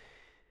 And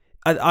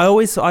I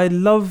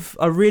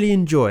really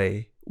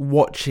enjoy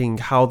watching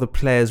how the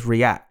players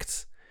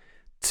react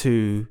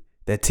to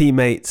their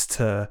teammates,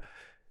 to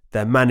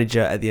their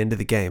manager at the end of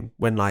the game.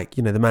 When, like,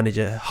 you know, the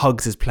manager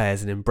hugs his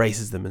players and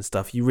embraces them and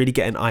stuff, you really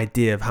get an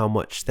idea of how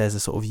much there's a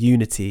sort of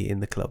unity in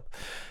the club.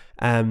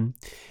 And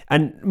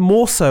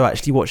more so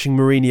actually watching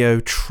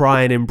Mourinho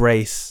try and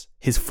embrace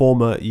his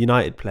former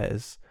United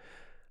players,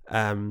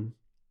 and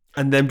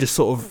them just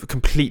sort of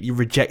completely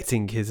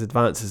rejecting his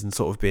advances and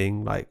sort of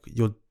being like,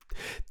 you're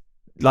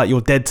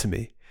dead to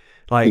me.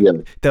 Like, yeah.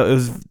 there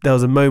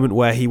was a moment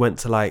where he went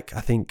to, like,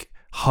 I think,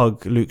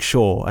 hug Luke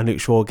Shaw, and Luke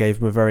Shaw gave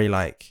him a very,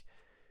 like,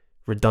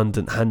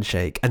 redundant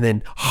handshake, and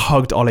then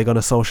hugged Ole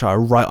Gunnar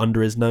Solskjaer right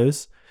under his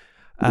nose.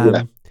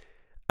 And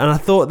I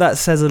thought that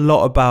says a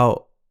lot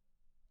about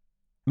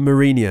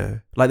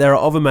Mourinho. Like, there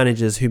are other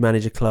managers who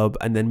manage a club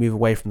and then move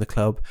away from the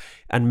club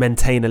and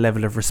maintain a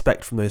level of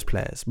respect from those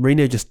players.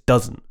 Mourinho just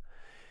doesn't.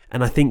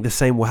 And I think the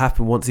same will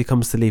happen once he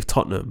comes to leave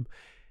Tottenham.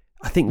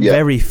 I think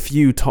very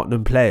few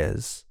Tottenham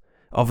players,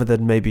 other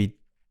than maybe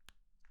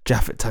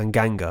Japhet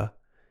Tanganga,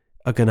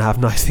 are going to have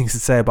nice things to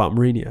say about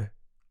Mourinho.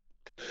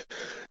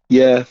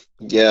 Yeah,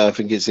 I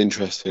think it's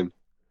interesting.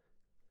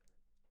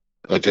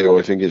 I do.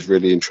 I think it's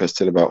really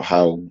interesting about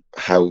how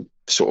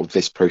sort of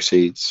this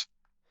proceeds.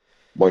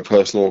 My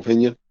personal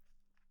opinion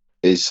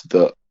is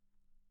that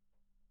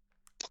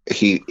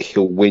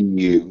he'll win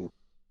you.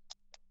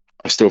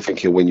 I still think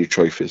he'll win you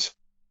trophies.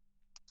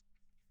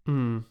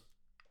 But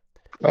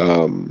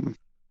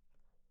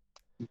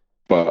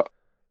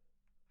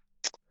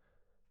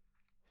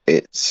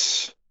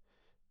it's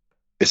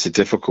a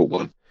difficult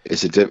one.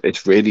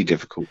 It's really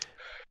difficult.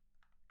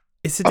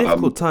 It's a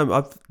difficult time.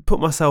 I've put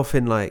myself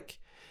in, like,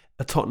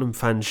 a Tottenham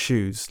fan's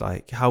shoes.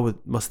 Like, how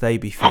must they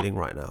be feeling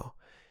right now?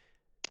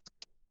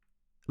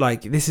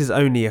 Like, this is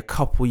only a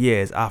couple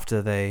years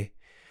after they...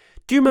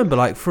 Do you remember,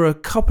 like, for a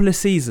couple of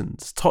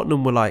seasons,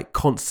 Tottenham were, like,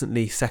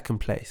 constantly second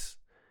place?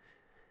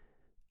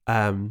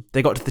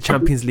 They got to the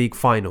Champions League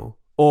final.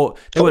 Or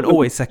they weren't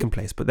always second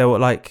place, but they were,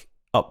 like,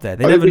 up there.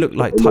 They never looked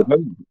like... I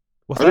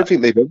don't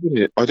think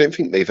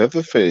they've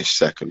ever finished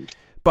second.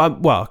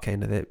 But, well, okay,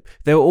 no,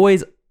 they were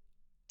always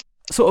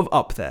sort of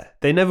up there.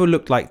 They never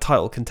looked like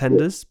title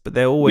contenders, but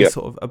they're always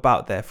sort of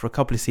about there for a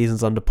couple of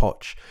seasons under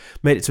Poch.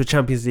 Made it to a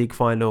Champions League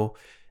final.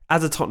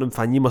 As a Tottenham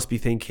fan, you must be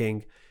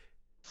thinking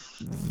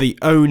the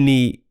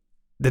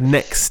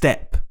next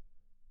step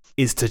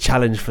is to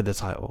challenge for the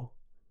title.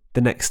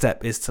 The next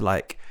step is to,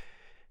 like,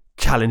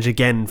 challenge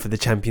again for the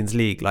Champions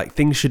League. Like,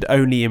 things should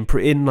only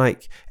improve. In,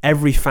 like,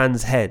 every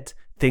fan's head,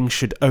 things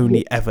should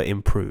only ever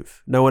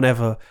improve. No one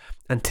ever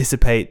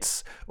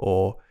anticipates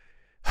or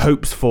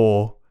hopes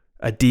for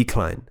a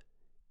decline.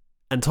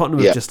 And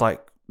Tottenham have just, like,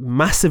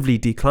 massively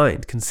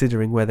declined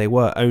considering where they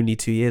were only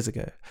 2 years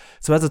ago.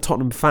 So as a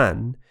Tottenham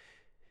fan,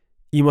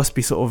 you must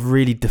be sort of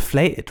really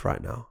deflated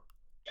right now.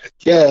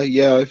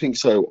 Yeah, I think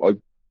so.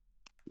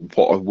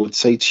 What I would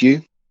say to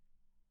you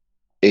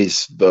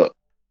is that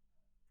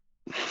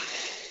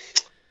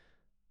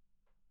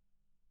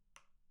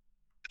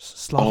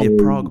Slavia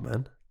Prague,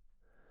 man.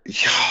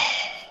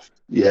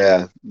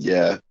 Yeah.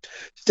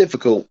 It's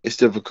difficult.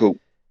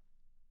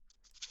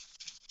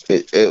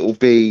 It'll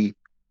be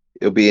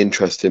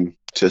interesting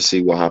to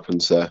see what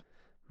happens there.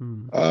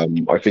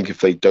 I think if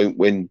they don't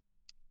win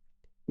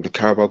the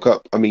Carabao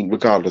Cup, I mean,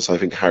 regardless, I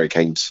think Harry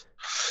Kane's,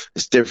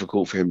 it's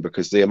difficult for him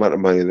because the amount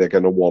of money they're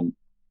going to want,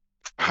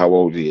 how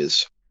old he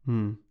is,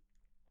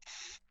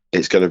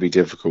 it's going to be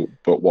difficult.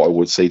 But what I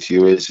would say to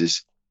you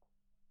is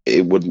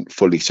it wouldn't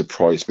fully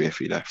surprise me if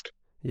he left.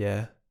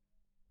 Yeah.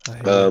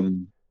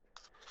 Everton.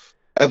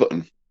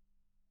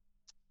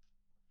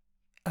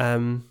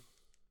 I'm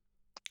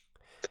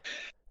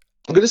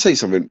going to say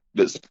something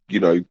that's,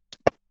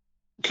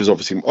 because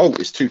obviously,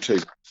 it's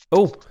 2-2.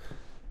 Oh,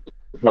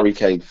 Harry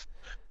Kane.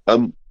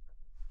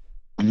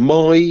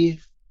 My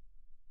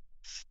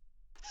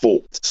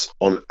thoughts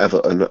on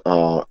Everton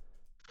are,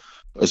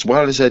 as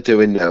well as they're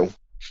doing now,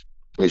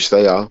 which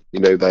they are,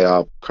 they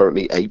are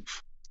currently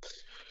 8th.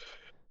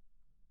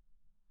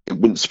 It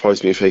wouldn't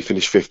surprise me if they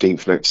finish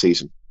 15th next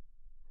season.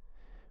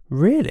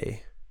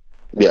 Really?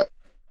 Yeah.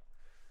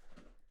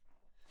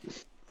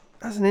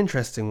 That's an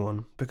interesting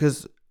one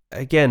because,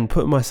 again,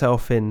 putting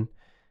myself in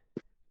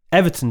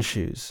Everton's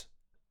shoes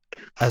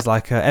as,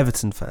 like, an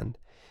Everton fan,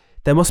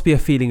 there must be a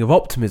feeling of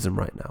optimism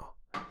right now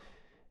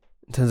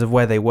in terms of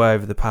where they were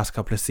over the past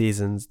couple of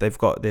seasons. They've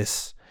got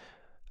this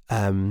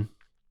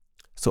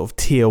sort of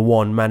tier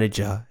 1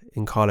 manager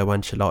in Carlo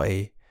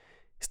Ancelotti.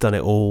 He's done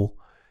it all.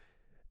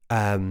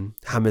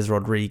 James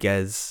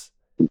Rodriguez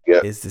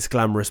is this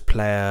glamorous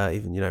player.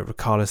 Even,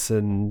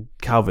 Richarlison,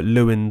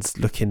 Calvert-Lewin's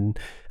looking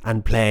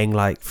and playing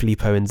like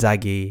Filippo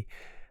Inzaghi.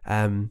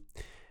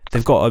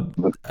 They've got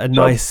a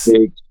nice...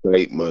 big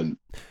statement.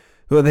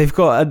 Well, they've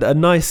got a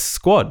nice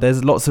squad.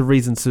 There's lots of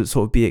reasons to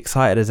sort of be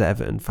excited as an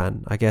Everton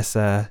fan. I guess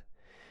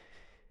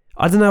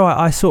I don't know.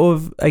 I sort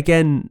of,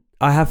 again,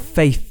 I have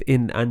faith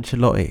in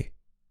Ancelotti.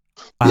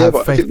 I Yeah, have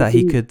but I faith think that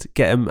he could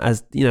get him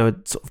as, a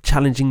sort of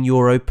challenging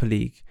Europa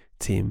League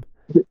team.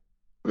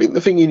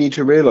 the thing you need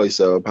to realise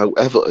though about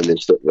Everton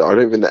is that I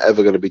don't think they're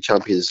ever going to be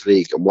Champions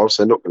League, and whilst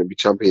they're not going to be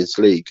Champions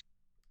League,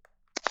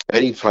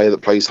 any player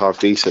that plays half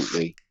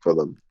decently for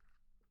them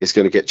is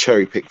going to get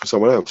cherry picked for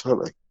someone else,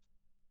 aren't they?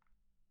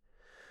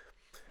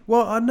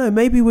 Well, I don't know.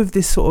 Maybe with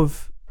this sort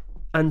of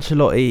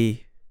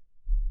Ancelotti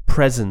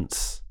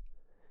presence,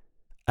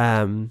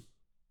 there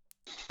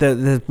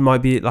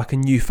might be like a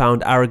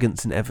newfound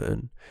arrogance in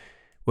Everton,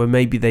 where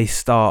maybe they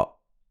start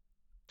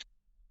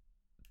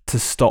to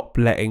stop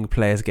letting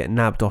players get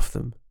nabbed off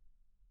them.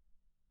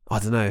 I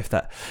don't know if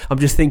that. I'm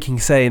just thinking,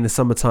 say in the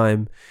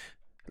summertime,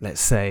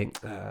 let's say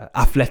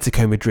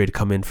Atletico Madrid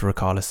come in for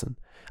Richarlison.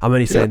 I'm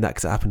only saying that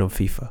because it happened on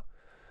FIFA.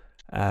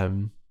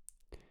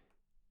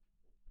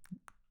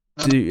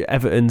 Do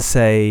Everton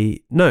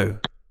say no?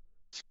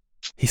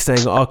 He's staying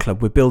at our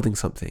club. We're building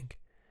something.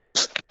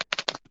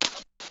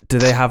 Do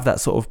they have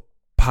that sort of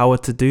power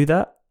to do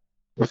that?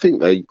 I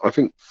think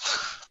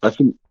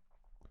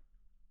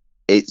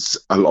it's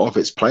a lot of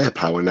it's player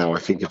power now. I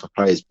think if a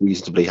player's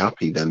reasonably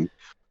happy, then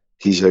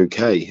he's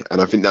okay. And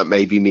I think that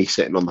may be me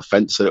sitting on the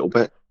fence a little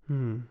bit.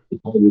 If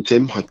I was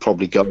him, I'd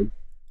probably go.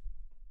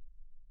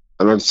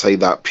 And I'd say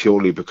that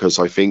purely because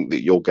I think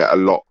that you'll get a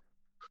lot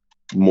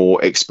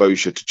more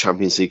exposure to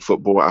Champions League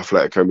football at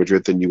Atletico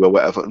Madrid than you will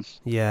at Everton.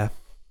 Yeah.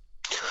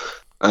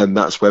 And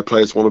that's where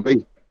players want to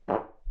be.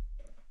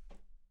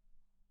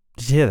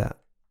 Did you hear that?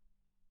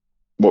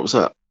 What was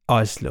that? Oh,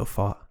 it's a little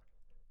fart.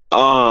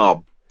 Ah,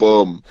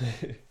 boom.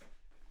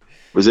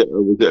 Was it a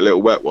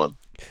little wet one?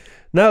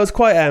 No, it was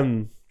quite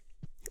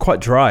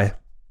dry.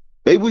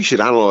 Maybe we should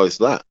analyse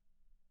that.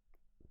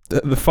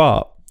 The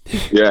fart.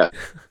 Yeah.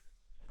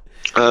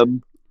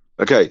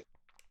 Okay.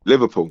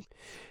 Liverpool.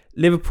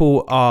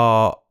 Liverpool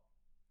are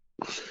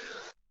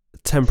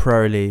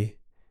temporarily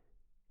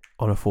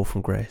on a fall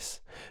from grace,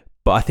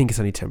 but I think it's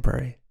only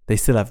temporary. They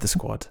still have the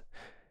squad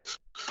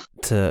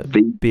to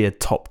be a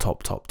top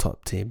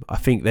team. I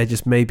think they're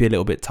just maybe a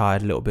little bit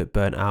tired, a little bit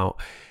burnt out.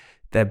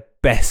 Their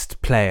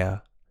best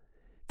player,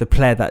 the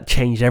player that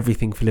changed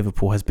everything for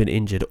Liverpool, has been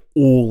injured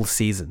all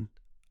season.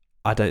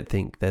 I don't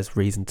think there's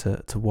reason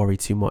to worry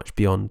too much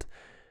beyond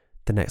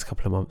the next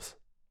couple of months.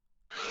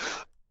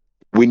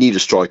 We need a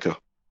striker.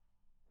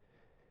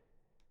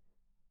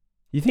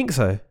 You think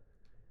so?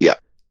 Yeah.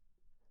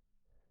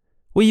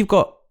 Well, you've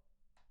got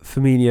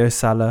Firmino,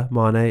 Salah,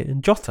 Mane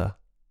and Jota.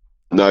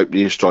 No,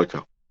 need a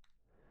striker.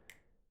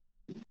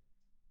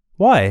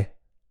 Why?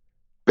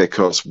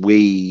 Because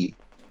if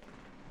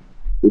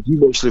you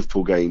watch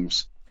Liverpool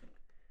games,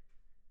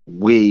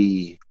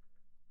 we,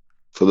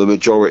 for the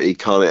majority,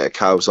 can't hit a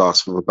cow's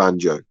ass from a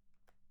banjo.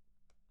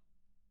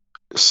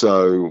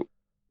 So,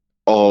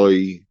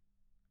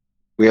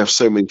 we have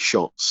so many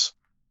shots.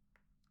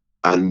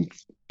 And,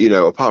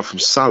 apart from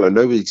Salah,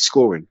 nobody's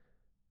scoring.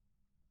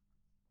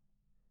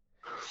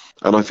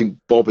 And I think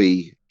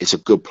Bobby is a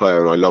good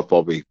player, and I love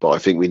Bobby, but I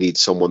think we need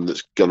someone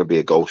that's going to be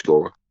a goal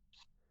scorer.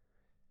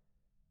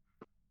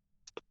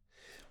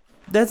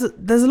 There's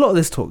a lot of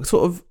this talk,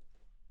 sort of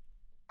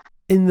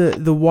in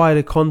the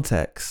wider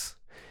context.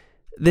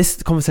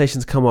 This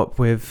conversation's come up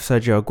with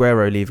Sergio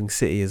Aguero leaving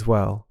City as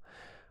well.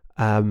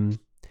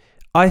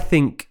 I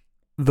think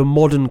the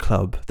modern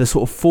club, the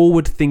sort of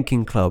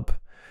forward-thinking club,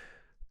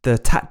 the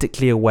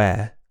tactically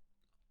aware,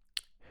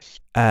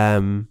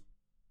 don't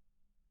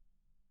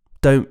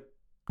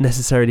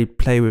necessarily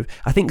play with.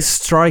 I think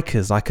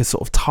strikers, like a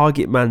sort of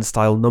target man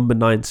style number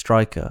 9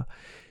 striker,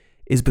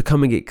 is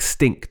becoming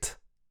extinct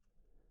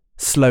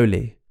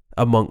slowly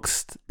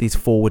amongst these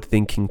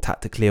forward-thinking,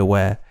 tactically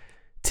aware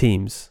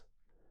teams.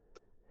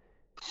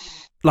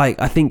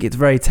 Like, I think it's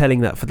very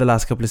telling that for the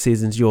last couple of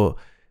seasons, your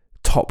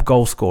top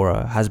goal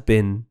scorer has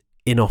been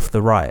in off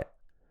the right.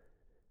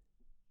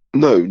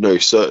 No,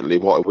 certainly.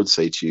 What I would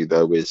say to you,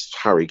 though, is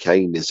Harry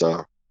Kane is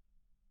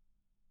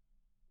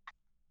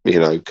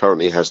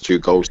currently has 2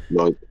 goals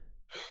tonight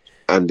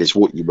and is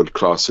what you would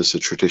class as a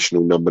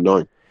traditional number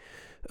 9.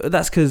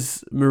 That's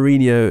because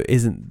Mourinho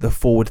isn't the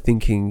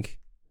forward-thinking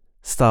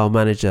style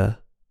manager.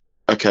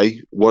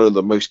 Okay, one of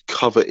the most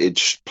coveted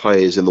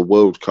players in the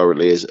world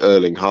currently is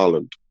Erling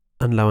Haaland.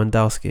 And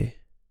Lewandowski.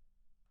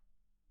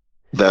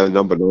 They're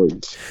number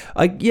 9s.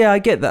 I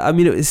get that. I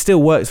mean, it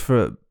still works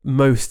for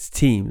most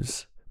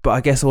teams. But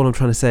I guess all I'm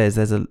trying to say is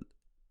there's a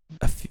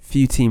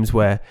few teams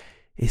where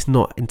it's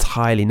not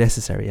entirely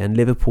necessary. And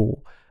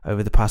Liverpool,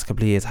 over the past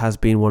couple of years, has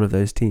been one of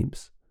those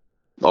teams.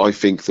 I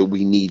think that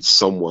we need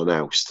someone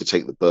else to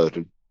take the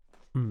burden.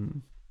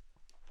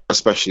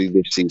 Especially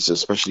this season,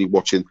 especially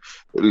watching.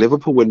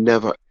 Liverpool were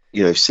never,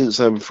 since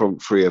them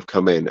front three have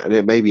come in, and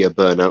it may be a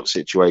burnout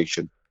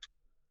situation,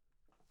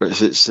 but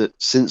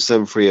since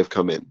them three have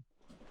come in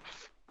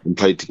and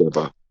played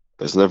together,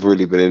 there's never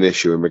really been an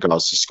issue in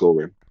regards to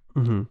scoring.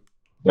 Mm-hmm.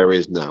 There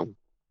is now.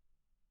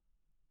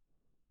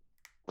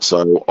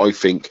 So I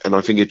think if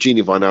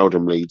Gini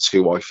Wijnaldum leads,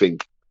 who I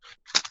think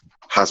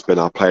has been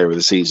our player of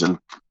the season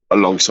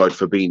alongside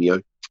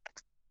Fabinho,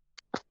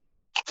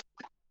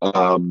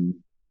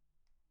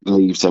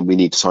 leaves, then we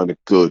need to sign a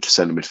good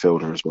centre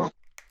midfielder as well.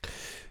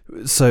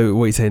 So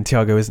what are you saying?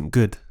 Thiago isn't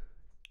good?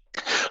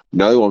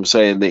 No, I'm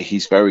saying that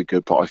he's very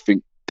good, but I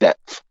think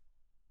depth.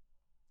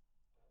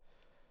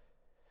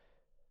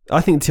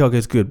 I think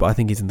Thiago's good, but I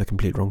think he's in the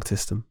complete wrong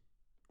system.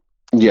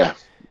 Yeah,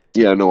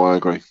 no, I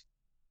agree.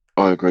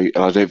 And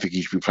I don't think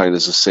he should be playing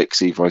as a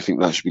 6 either. I think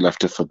that should be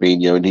left to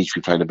Fabinho, and he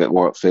should be playing a bit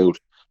more upfield.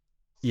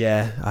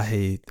 Yeah,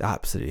 I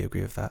absolutely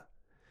agree with that.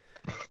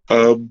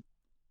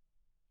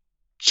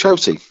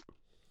 Chelsea.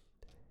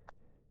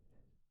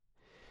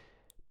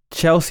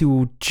 Chelsea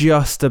will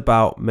just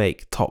about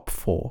make top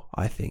 4,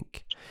 I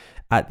think,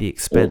 at the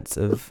expense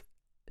of,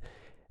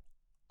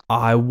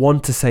 I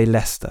want to say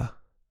Leicester,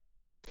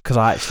 because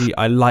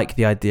I like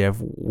the idea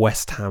of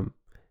West Ham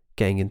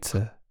getting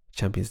into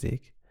Champions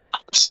League.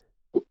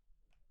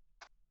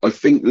 I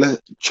think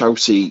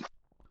Chelsea.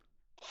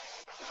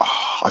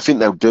 I think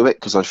they'll do it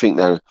because I think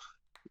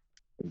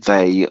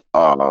they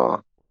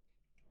are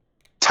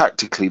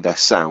tactically they're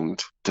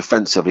sound,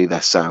 defensively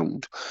they're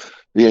sound.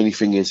 The only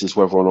thing is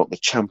whether or not the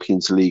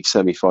Champions League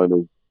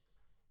semi-final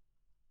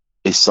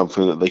is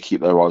something that they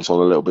keep their eyes on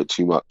a little bit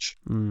too much.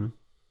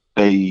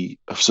 They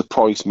have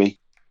surprised me.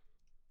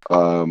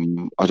 I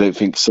don't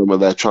think some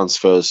of their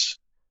transfers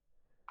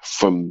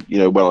from,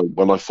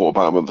 when I thought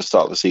about them at the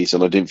start of the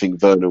season, I didn't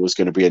think Werner was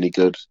going to be any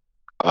good.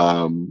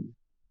 And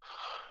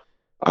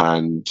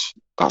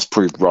that's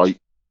proved right.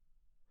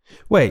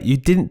 Wait, you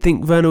didn't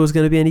think Werner was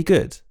going to be any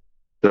good?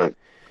 No.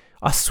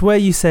 I swear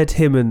you said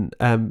him and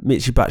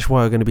Michy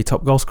Batshuayi are going to be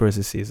top goal scorers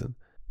this season.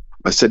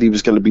 I said he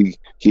was going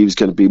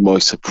to be my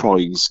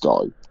surprise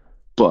guy,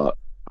 but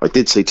I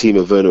did say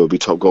Timo Werner would be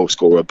top goal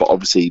scorer, but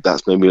obviously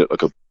that's made me look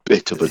like a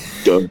bit of a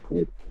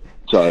dirtbag.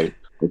 So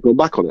I've gone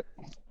back on it,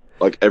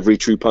 like every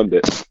true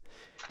pundit.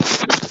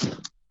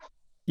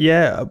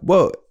 Yeah,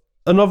 well,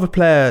 another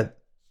player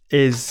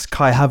is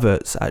Kai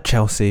Havertz at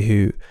Chelsea,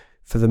 who,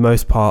 for the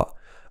most part,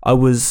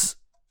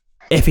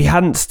 if he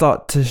hadn't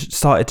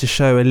started to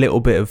show a little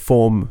bit of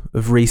form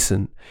of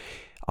recent,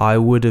 I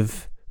would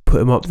have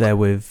put him up there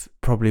with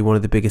probably one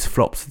of the biggest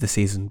flops of the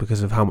season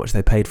because of how much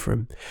they paid for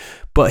him.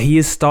 But he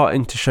is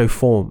starting to show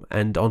form,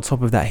 and on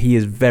top of that, he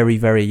is very,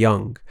 very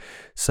young.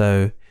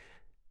 So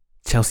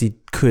Chelsea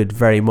could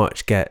very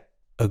much get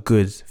a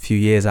good few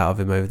years out of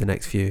him over the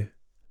next few.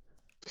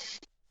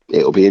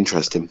 It'll be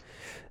interesting.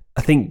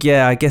 I think,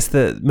 I guess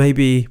that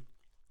maybe,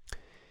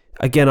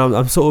 again,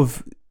 I'm sort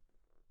of,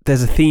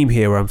 there's a theme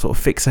here where I'm sort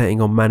of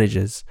fixating on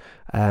managers,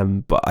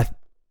 but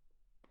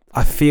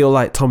I feel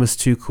like Thomas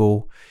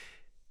Tuchel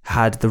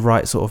had the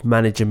right sort of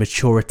manager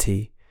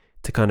maturity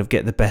to kind of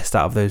get the best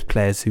out of those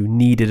players who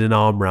needed an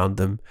arm around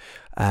them,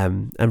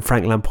 and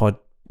Frank Lampard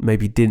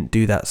maybe didn't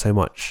do that so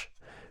much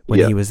when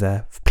he was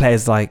there.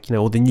 Players like,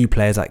 all the new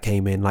players that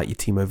came in, like your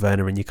Timo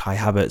Werner and your Kai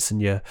Havertz and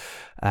your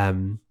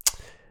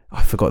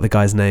I forgot the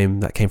guy's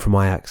name that came from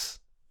Ajax.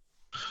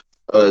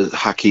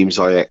 Hakim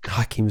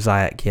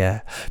Ziyech,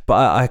 yeah.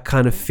 But I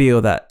kind of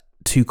feel that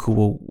Tuchel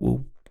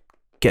will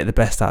get the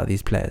best out of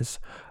these players.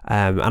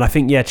 And I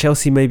think,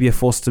 Chelsea may be a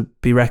force to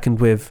be reckoned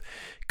with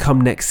come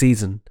next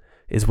season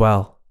as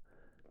well.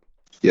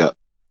 Yeah.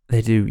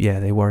 They do,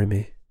 they worry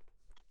me.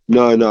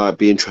 No, it'd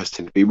be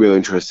interesting. It'd be real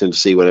interesting to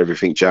see when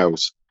everything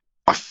gels.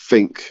 I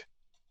think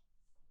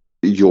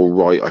you're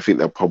right. I think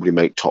they'll probably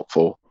make top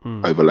 4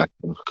 over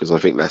Leicester, because I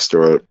think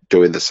Leicester are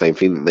doing the same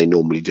thing that they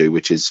normally do,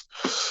 which is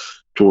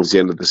towards the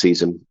end of the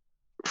season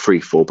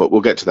 3-4, but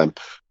we'll get to them.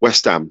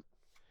 West Ham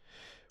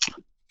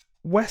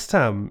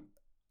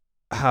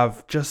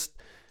have just,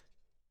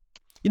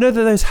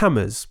 those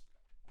hammers.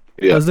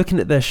 I was looking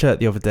at their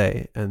shirt the other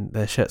day, and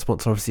their shirt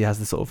sponsor obviously has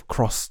the sort of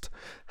crossed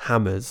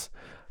hammers,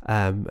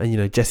 and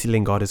Jesse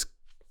Lingard has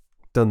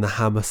done the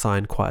hammer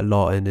sign quite a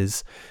lot in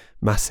his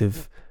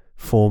massive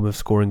form of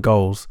scoring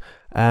goals,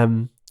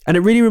 and it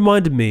really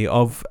reminded me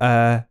of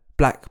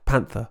Black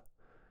Panther.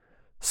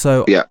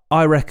 So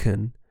I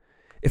reckon,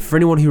 if for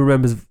anyone who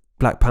remembers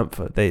Black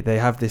Panther, they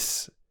have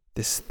this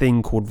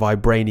thing called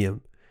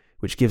vibranium,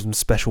 which gives them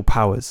special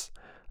powers.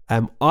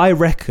 I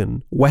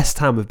reckon West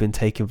Ham have been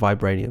taking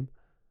vibranium.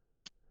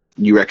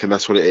 You reckon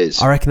that's what it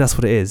is? I reckon that's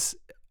what it is.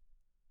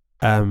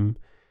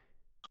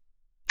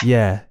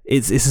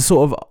 It's a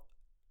sort of,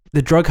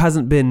 the drug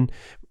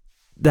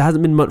there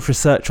hasn't been much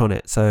research on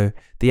it, so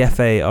the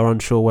FA are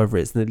unsure whether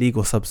it's an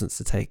illegal substance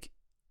to take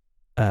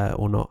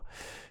or not.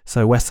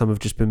 So West Ham have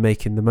just been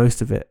making the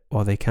most of it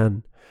while they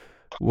can.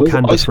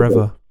 Wakanda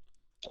forever.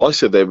 I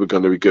said they were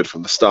going to be good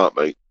from the start,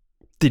 mate.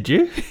 Did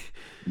you?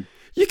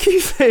 You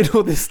keep saying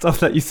all this stuff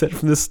that you said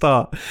from the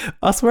start.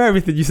 I swear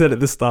everything you said at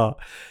the start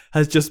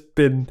has just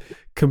been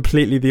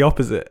completely the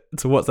opposite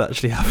to what's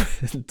actually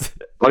happened.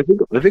 I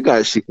think I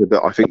actually said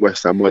that I think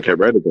West Ham might get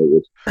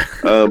relegated.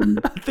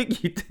 I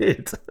think you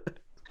did.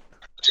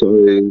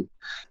 So,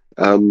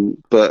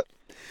 but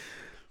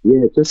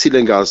Jesse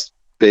Lingard's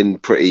been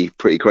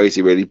pretty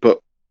crazy, really.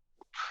 But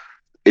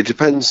it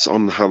depends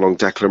on how long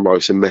Declan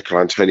Rice and Mikel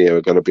Antonio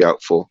are going to be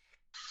out for.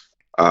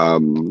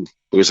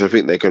 Because I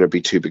think they're going to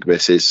be two big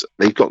misses.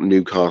 They've got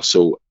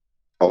Newcastle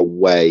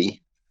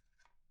away,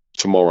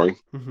 tomorrow,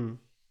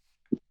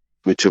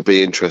 which will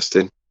be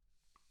interesting.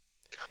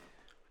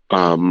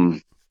 Well,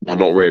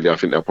 not really. I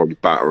think they'll probably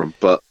batter them,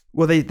 but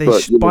they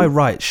by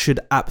right should,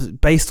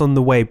 based on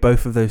the way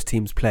both of those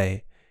teams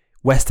play,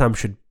 West Ham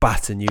should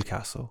batter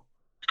Newcastle.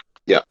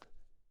 Yeah,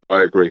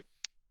 I agree.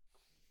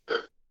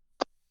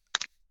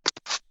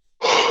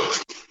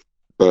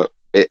 But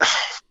it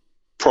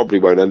probably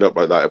won't end up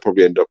like that. It'll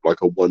probably end up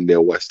like a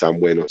 1-0 West Ham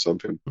win or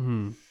something.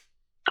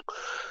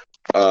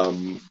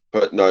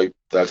 But no,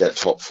 they'll get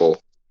top four,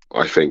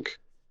 I think.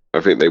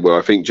 I think they will.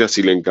 I think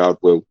Jesse Lingard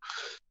will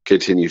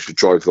continue to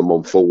drive them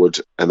on forward,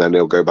 and then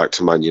he'll go back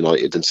to Man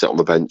United and sit on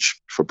the bench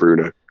for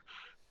Bruno.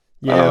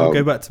 Yeah, I'll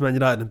go back to Man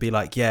United and be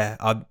like, yeah,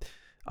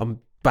 I'm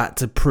back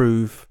to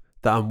prove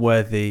that I'm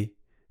worthy,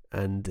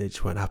 and it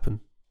just won't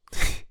happen.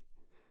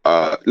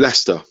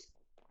 Leicester.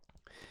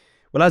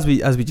 Well, as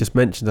we just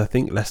mentioned, I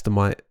think Leicester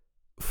might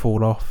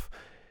fall off.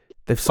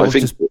 They've sort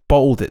of just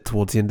bottled it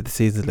towards the end of the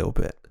season a little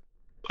bit.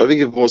 I think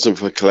if it wasn't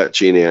for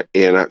Kelechi and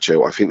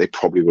Iheanacho, I think they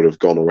probably would have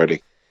gone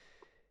already.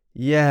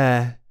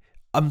 Yeah.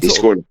 He's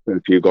scoring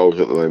a few goals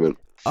at the moment.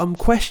 I'm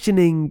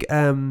questioning,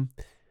 I'm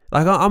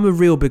a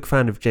real big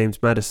fan of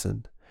James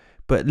Maddison,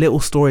 but little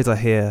stories I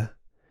hear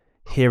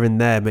here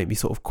and there make me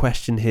sort of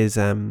question his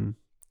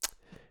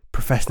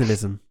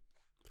professionalism.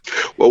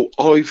 Well,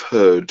 I've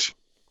heard,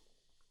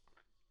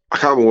 I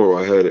can't remember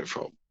where I heard it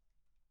from,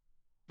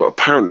 but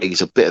apparently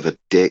he's a bit of a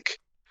dick.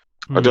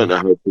 I don't know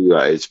how true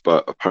that is,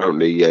 but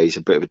apparently, yeah, he's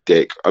a bit of a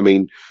dick. I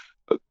mean,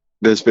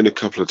 there's been a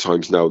couple of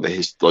times now that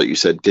his, like you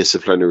said,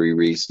 disciplinary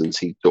reasons,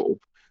 he sort of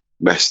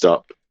messed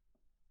up.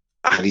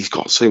 And he's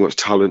got so much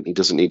talent, he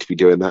doesn't need to be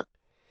doing that.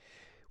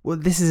 Well,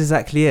 this is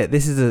exactly it.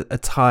 This is a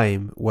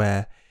time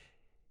where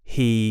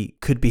he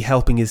could be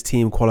helping his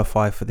team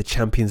qualify for the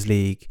Champions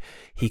League.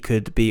 He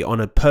could be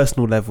on a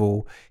personal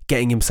level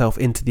getting himself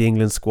into the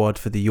England squad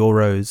for the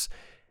Euros.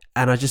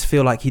 And I just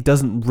feel like he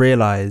doesn't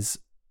realise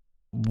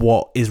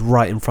what is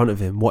right in front of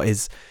him.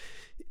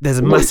 There's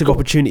a massive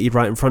opportunity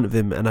right in front of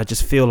him, and I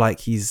just feel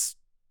like he's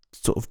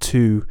sort of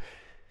too,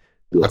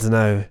 I don't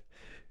know,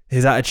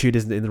 his attitude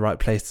isn't in the right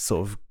place to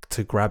sort of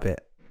to grab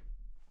it.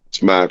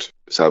 It's mad.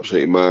 It's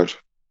absolutely mad.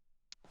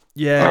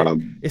 Yeah,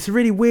 it's a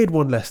really weird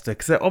one, Leicester,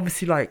 because they're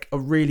obviously like a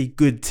really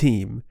good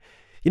team.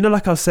 You know,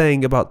 like I was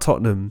saying about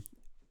Tottenham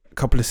a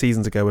couple of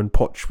seasons ago when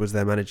Poch was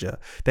their manager.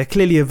 They're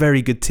clearly a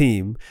very good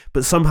team,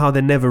 but somehow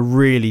they're never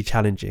really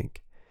challenging.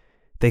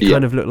 They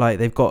kind of look like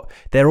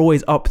they're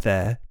always up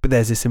there, but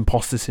there's this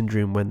imposter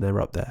syndrome when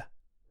they're up there.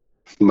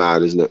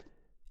 Mad, isn't it?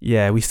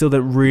 Yeah, we still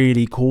don't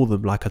really call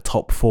them like a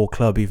top 4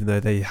 club, even though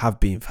they have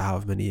been for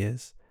however many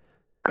years.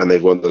 And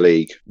they've won the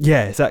league.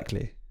 Yeah,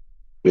 exactly.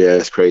 Yeah,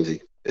 it's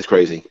crazy. It's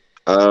crazy.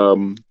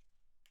 Man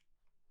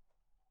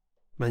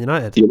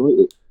United.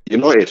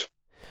 United.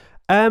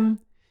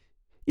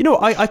 You know,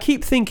 I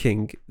keep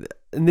thinking,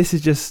 and this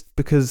is just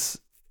because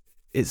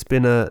it's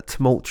been a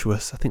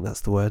tumultuous, I think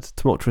that's the word,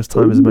 tumultuous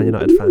time as a Man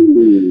United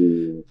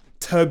fan.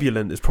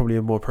 Turbulent is probably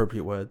a more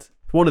appropriate word.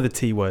 One of the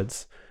T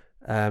words.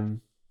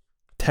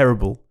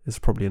 Terrible is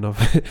probably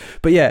another.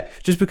 But yeah,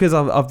 just because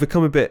I've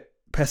become a bit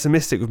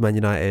pessimistic with Man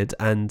United,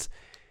 and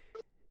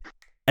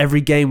every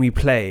game we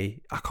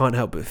play, I can't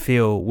help but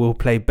feel we'll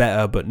play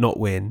better but not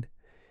win,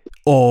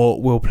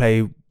 or we'll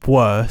play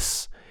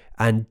worse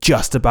and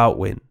just about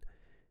win.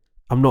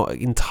 I'm not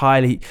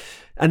entirely...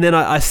 And then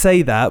I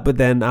say that, but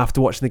then after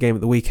watching the game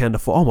at the weekend, I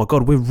thought, oh my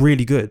God, we're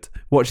really good.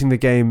 Watching the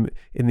game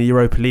in the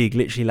Europa League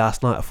literally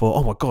last night, I thought,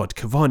 oh my God,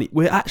 Cavani,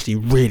 we're actually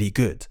really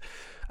good.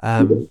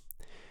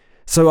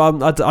 So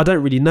I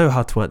don't really know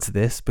how to answer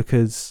this,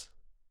 because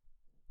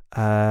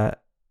on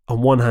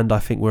one hand, I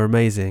think we're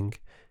amazing,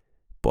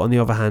 but on the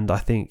other hand, I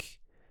think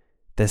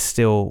there's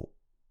still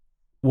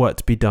work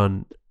to be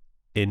done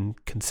in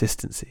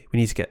consistency. We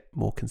need to get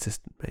more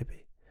consistent,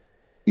 maybe.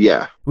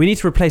 Yeah. We need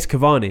to replace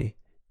Cavani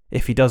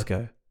if he does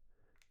go.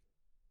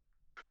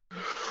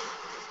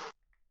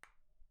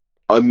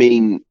 I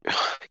mean,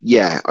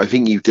 yeah, I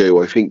think you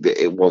do. I think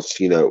that it was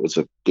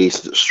a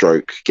decent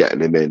stroke getting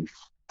him in.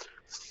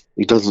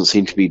 He doesn't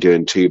seem to be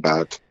doing too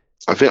bad.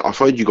 I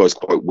find you guys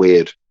quite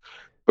weird,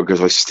 because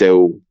I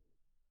still,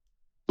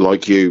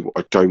 like you,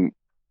 I don't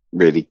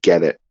really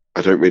get it.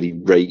 I don't really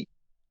rate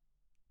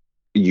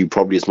you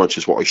probably as much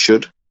as what I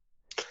should.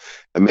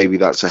 And maybe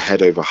that's a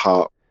head over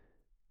heart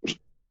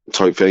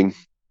type thing.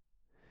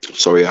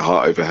 Sorry, a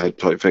heart over head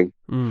type thing.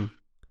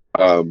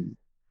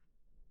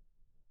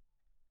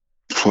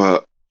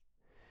 For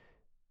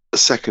a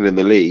second in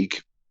the league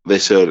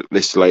this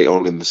late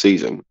on in the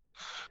season,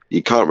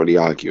 you can't really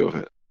argue with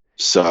it.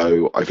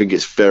 So I think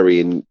it's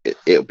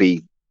it'll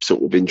be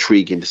sort of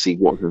intriguing to see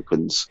what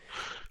happens.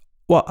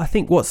 Well, I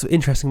think what's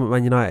interesting about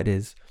Man United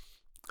is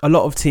a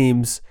lot of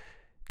teams,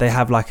 they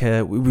have like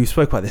we've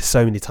spoke about this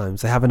so many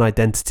times, they have an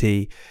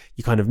identity.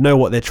 You kind of know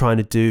what they're trying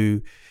to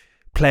do.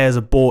 Players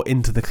are bought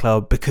into the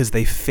club because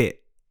they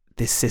fit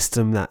this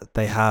system that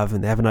they have,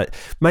 and they have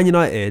Man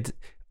United,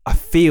 I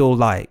feel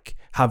like,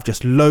 have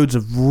just loads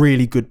of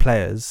really good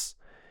players,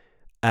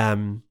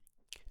 and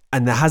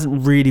there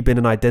hasn't really been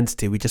an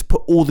identity. We just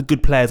put all the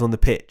good players on the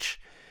pitch,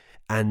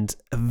 and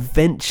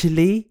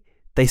eventually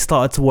they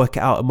started to work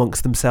it out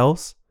amongst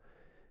themselves.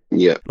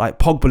 Yeah. Like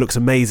Pogba looks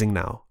amazing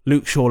now.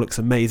 Luke Shaw looks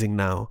amazing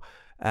now.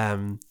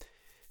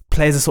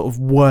 Players are sort of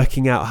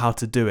working out how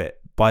to do it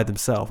by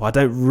themselves. I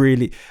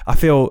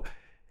feel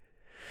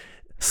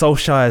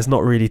Solskjaer is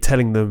not really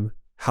telling them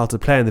how to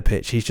play on the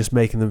pitch. He's just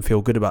making them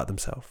feel good about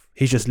themselves.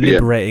 He's just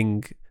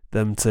liberating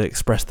them to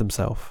express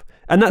themselves.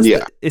 And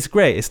it's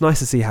great. It's nice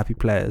to see happy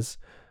players.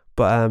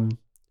 But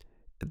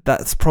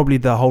that's probably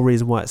the whole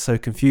reason why it's so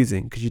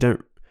confusing, because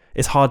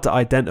it's hard to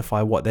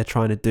identify what they're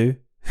trying to do.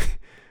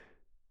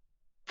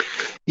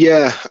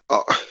 Yeah.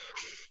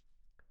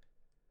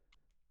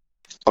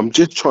 I'm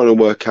just trying to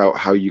work out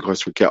how you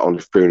guys would get on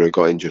if Bruno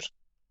got injured.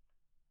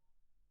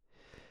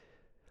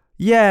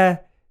 Yeah,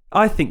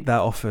 I think that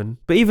often.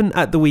 But even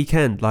at the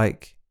weekend,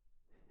 like,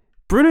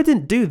 Bruno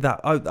didn't do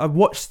that. I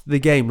watched the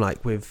game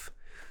like with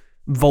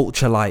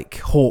vulture-like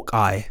hawk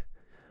eye,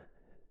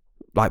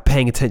 like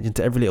paying attention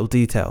to every little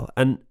detail.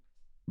 And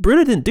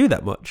Bruno didn't do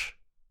that much.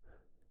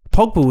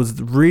 Pogba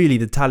was really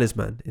the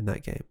talisman in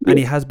that game. And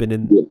he has been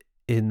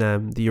in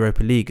the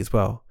Europa League as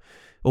well.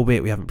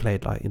 Albeit we haven't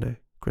played, like,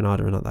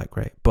 Granada are not that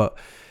great. But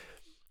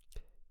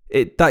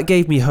that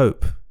gave me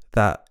hope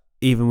that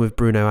even with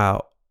Bruno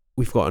out,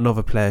 we've got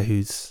another player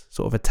who's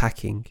sort of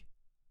attacking.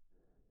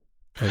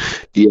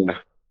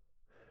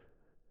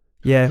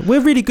 Yeah, we're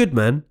really good,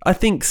 man. I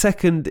think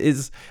second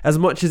is, as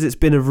much as it's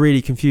been a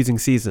really confusing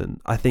season,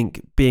 I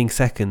think being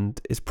second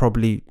is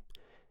probably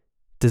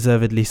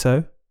deservedly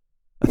so.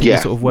 I think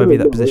we're sort of worthy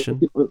of that position.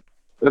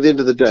 At the end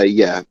of the day,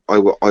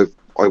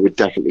 I would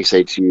definitely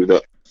say to you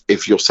that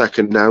if you're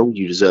second now,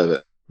 you deserve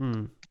it.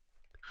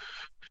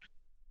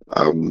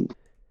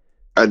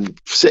 And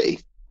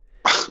City,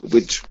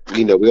 which,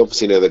 we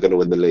obviously know they're going to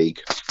win the league.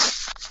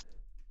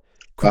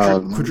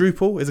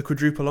 Quadruple? Is a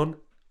quadruple on?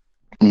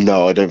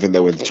 No, I don't think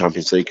they'll win the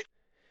Champions League.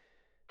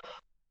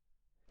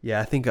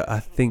 Yeah, I think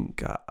I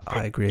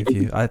agree with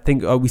you. I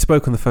think we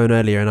spoke on the phone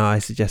earlier, and I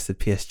suggested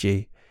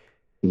PSG.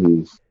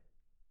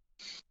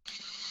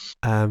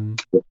 I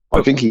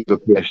think either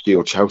PSG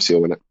or Chelsea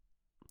will win it.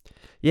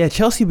 Yeah,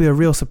 Chelsea will be a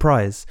real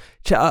surprise.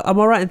 Am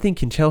I right in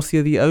thinking Chelsea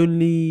are the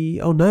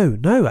only... Oh,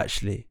 no,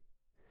 actually.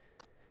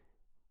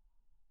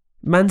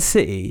 Man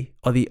City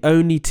are the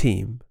only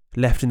team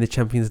left in the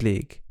Champions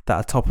League that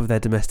are top of their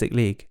domestic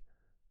league.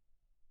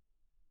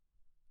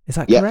 Is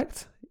that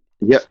correct?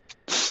 Yep.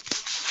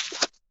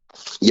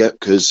 Yeah,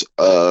 because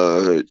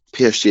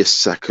PSG is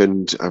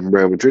second and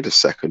Real Madrid is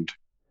second.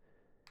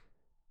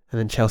 And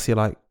then Chelsea are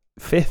like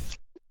fifth?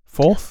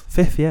 Fourth?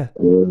 Fifth, yeah.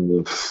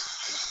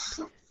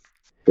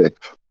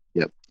 Fifth,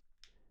 yep.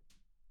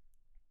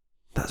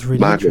 That's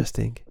really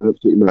interesting.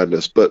 Absolutely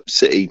madness. But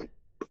City,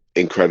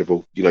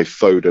 incredible.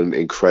 Foden,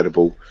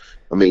 incredible.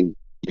 I mean,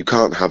 you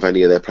can't have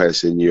any of their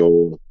players in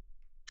your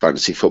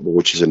fantasy football,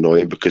 which is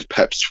annoying because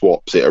Pep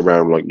swaps it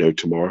around like no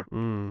tomorrow.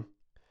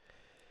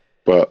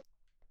 But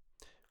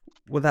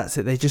well, that's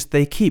it.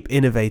 They keep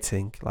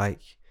innovating. Like,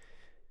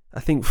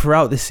 I think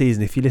throughout this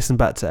season, if you listen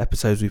back to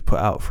episodes we've put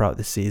out throughout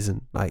this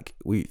season, like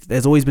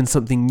there's always been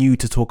something new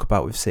to talk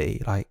about with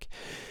City. Like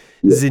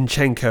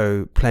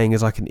Zinchenko playing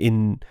as like an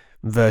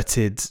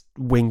inverted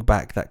wing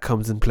back that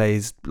comes and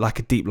plays like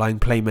a deep line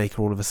playmaker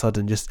all of a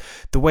sudden. Just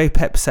the way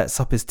Pep sets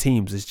up his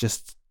teams is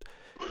just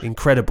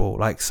incredible.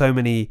 Like, so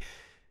many...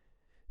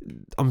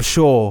 I'm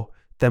sure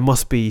there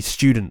must be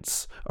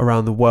students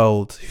around the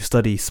world who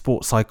study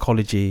sports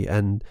psychology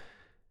and,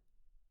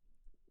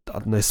 I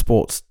don't know,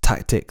 sports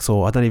tactics,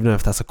 or I don't even know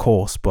if that's a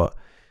course, but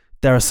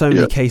there are so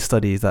many case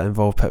studies that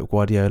involve Pep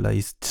Guardiola.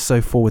 He's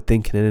so forward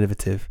thinking and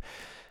innovative.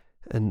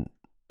 And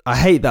I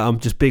hate that I'm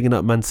just bigging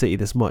up Man City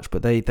this much,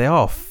 but they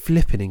are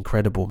flipping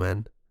incredible,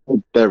 man.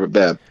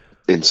 They're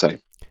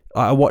insane.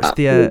 I watched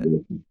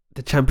the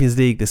Champions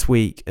League this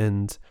week,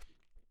 and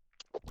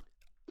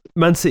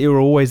Man City were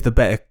always the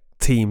better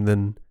team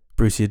than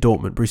Borussia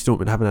Dortmund. Borussia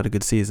Dortmund haven't had a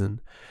good season,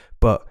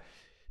 but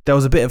there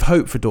was a bit of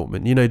hope for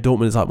Dortmund.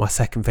 Dortmund is like my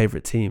second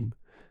favourite team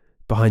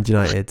behind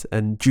United,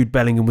 and Jude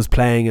Bellingham was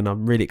playing, and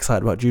I'm really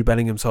excited about Jude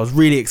Bellingham, so I was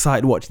really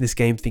excited watching this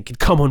game thinking,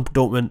 come on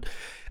Dortmund.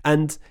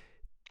 And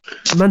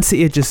Man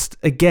City are just,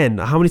 again,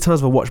 how many times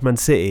have I watched Man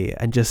City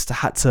and just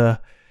had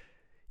to,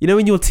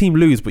 when your team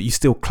lose but you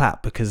still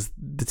clap because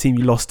the team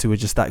you lost to are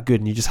just that good,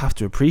 and you just have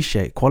to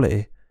appreciate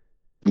quality.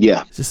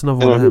 Yeah. It's just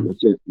another one of them.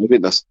 I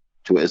think that's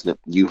to it, isn't it?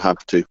 You have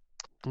to.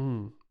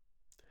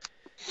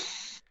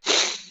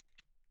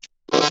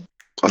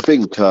 I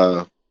think,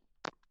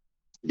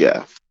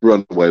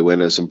 runaway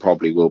winners, and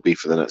probably will be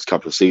for the next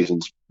couple of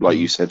seasons. Like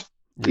you said,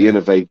 the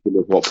innovation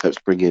of what Pep's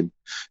bringing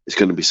is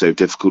going to be so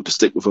difficult to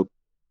stick with them.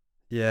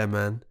 Yeah,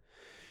 man.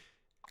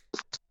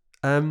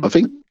 I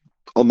think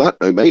on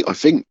that note, mate, I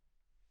think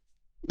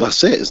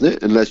that's it, isn't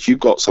it? Unless you've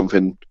got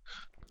something.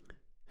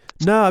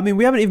 No, I mean,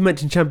 we haven't even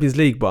mentioned Champions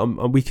League,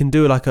 but we can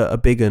do like a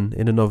big one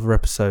in another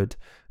episode.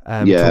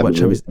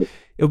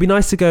 It'll be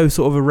nice to go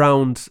sort of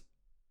around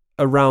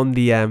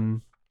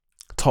the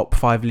top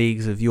 5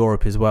 leagues of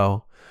Europe as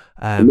well.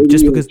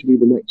 Just because to be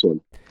the next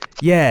one.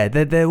 Yeah,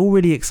 they're all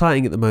really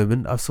exciting at the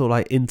moment. I saw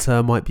like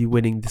Inter might be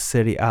winning the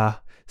Serie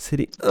A.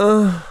 City.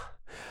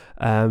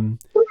 I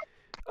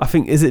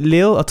think, is it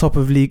Lille atop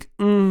of League?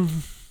 They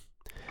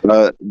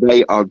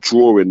are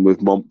drawing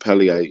with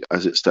Montpellier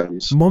as it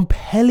stands.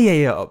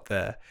 Montpellier are up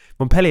there.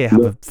 Montpellier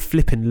have a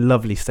flipping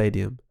lovely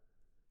stadium.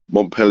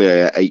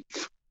 Montpellier are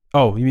 8th.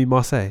 Oh, you mean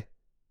Marseille?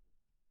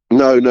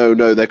 No.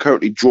 They're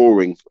currently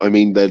drawing. I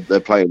mean, they're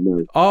playing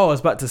now. Oh, I was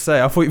about to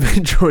say. I thought you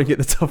meant drawing at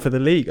the top of the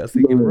league. I was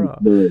thinking, right.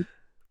 No.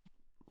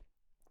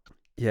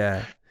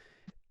 Yeah.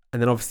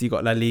 And then obviously you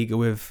got La Liga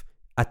with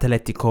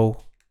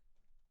Atletico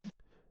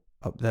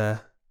up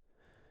there.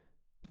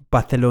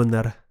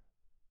 Barcelona.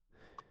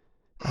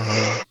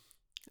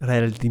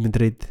 Real de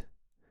Madrid.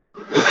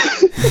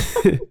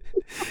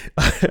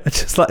 I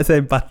just like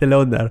saying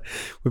Barcelona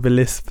with a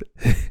lisp.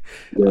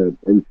 Yeah.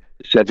 And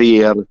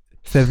Sevilla.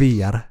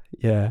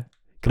 Yeah.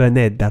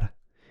 Granada.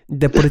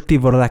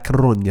 Deportivo La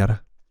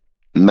Coruña.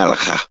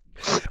 Malaga.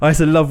 I used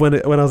to love when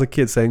I was a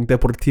kid saying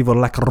Deportivo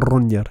La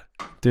Coruña,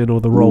 doing all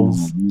the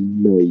rolls.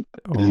 Mate,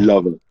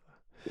 love it.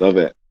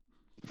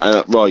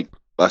 Right,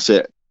 that's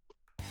it.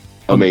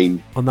 I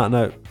mean, on that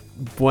note,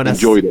 buenas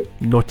enjoyed it.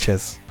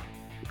 Noches.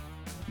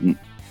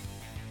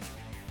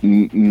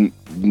 Nuevo.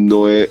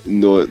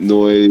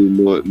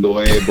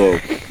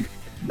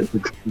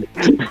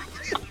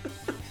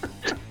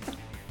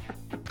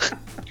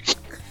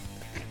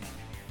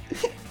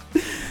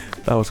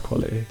 That was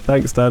quality.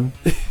 Thanks, Dan.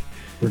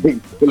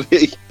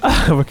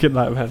 Have a good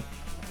night, man.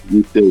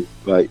 You too.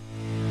 Bye.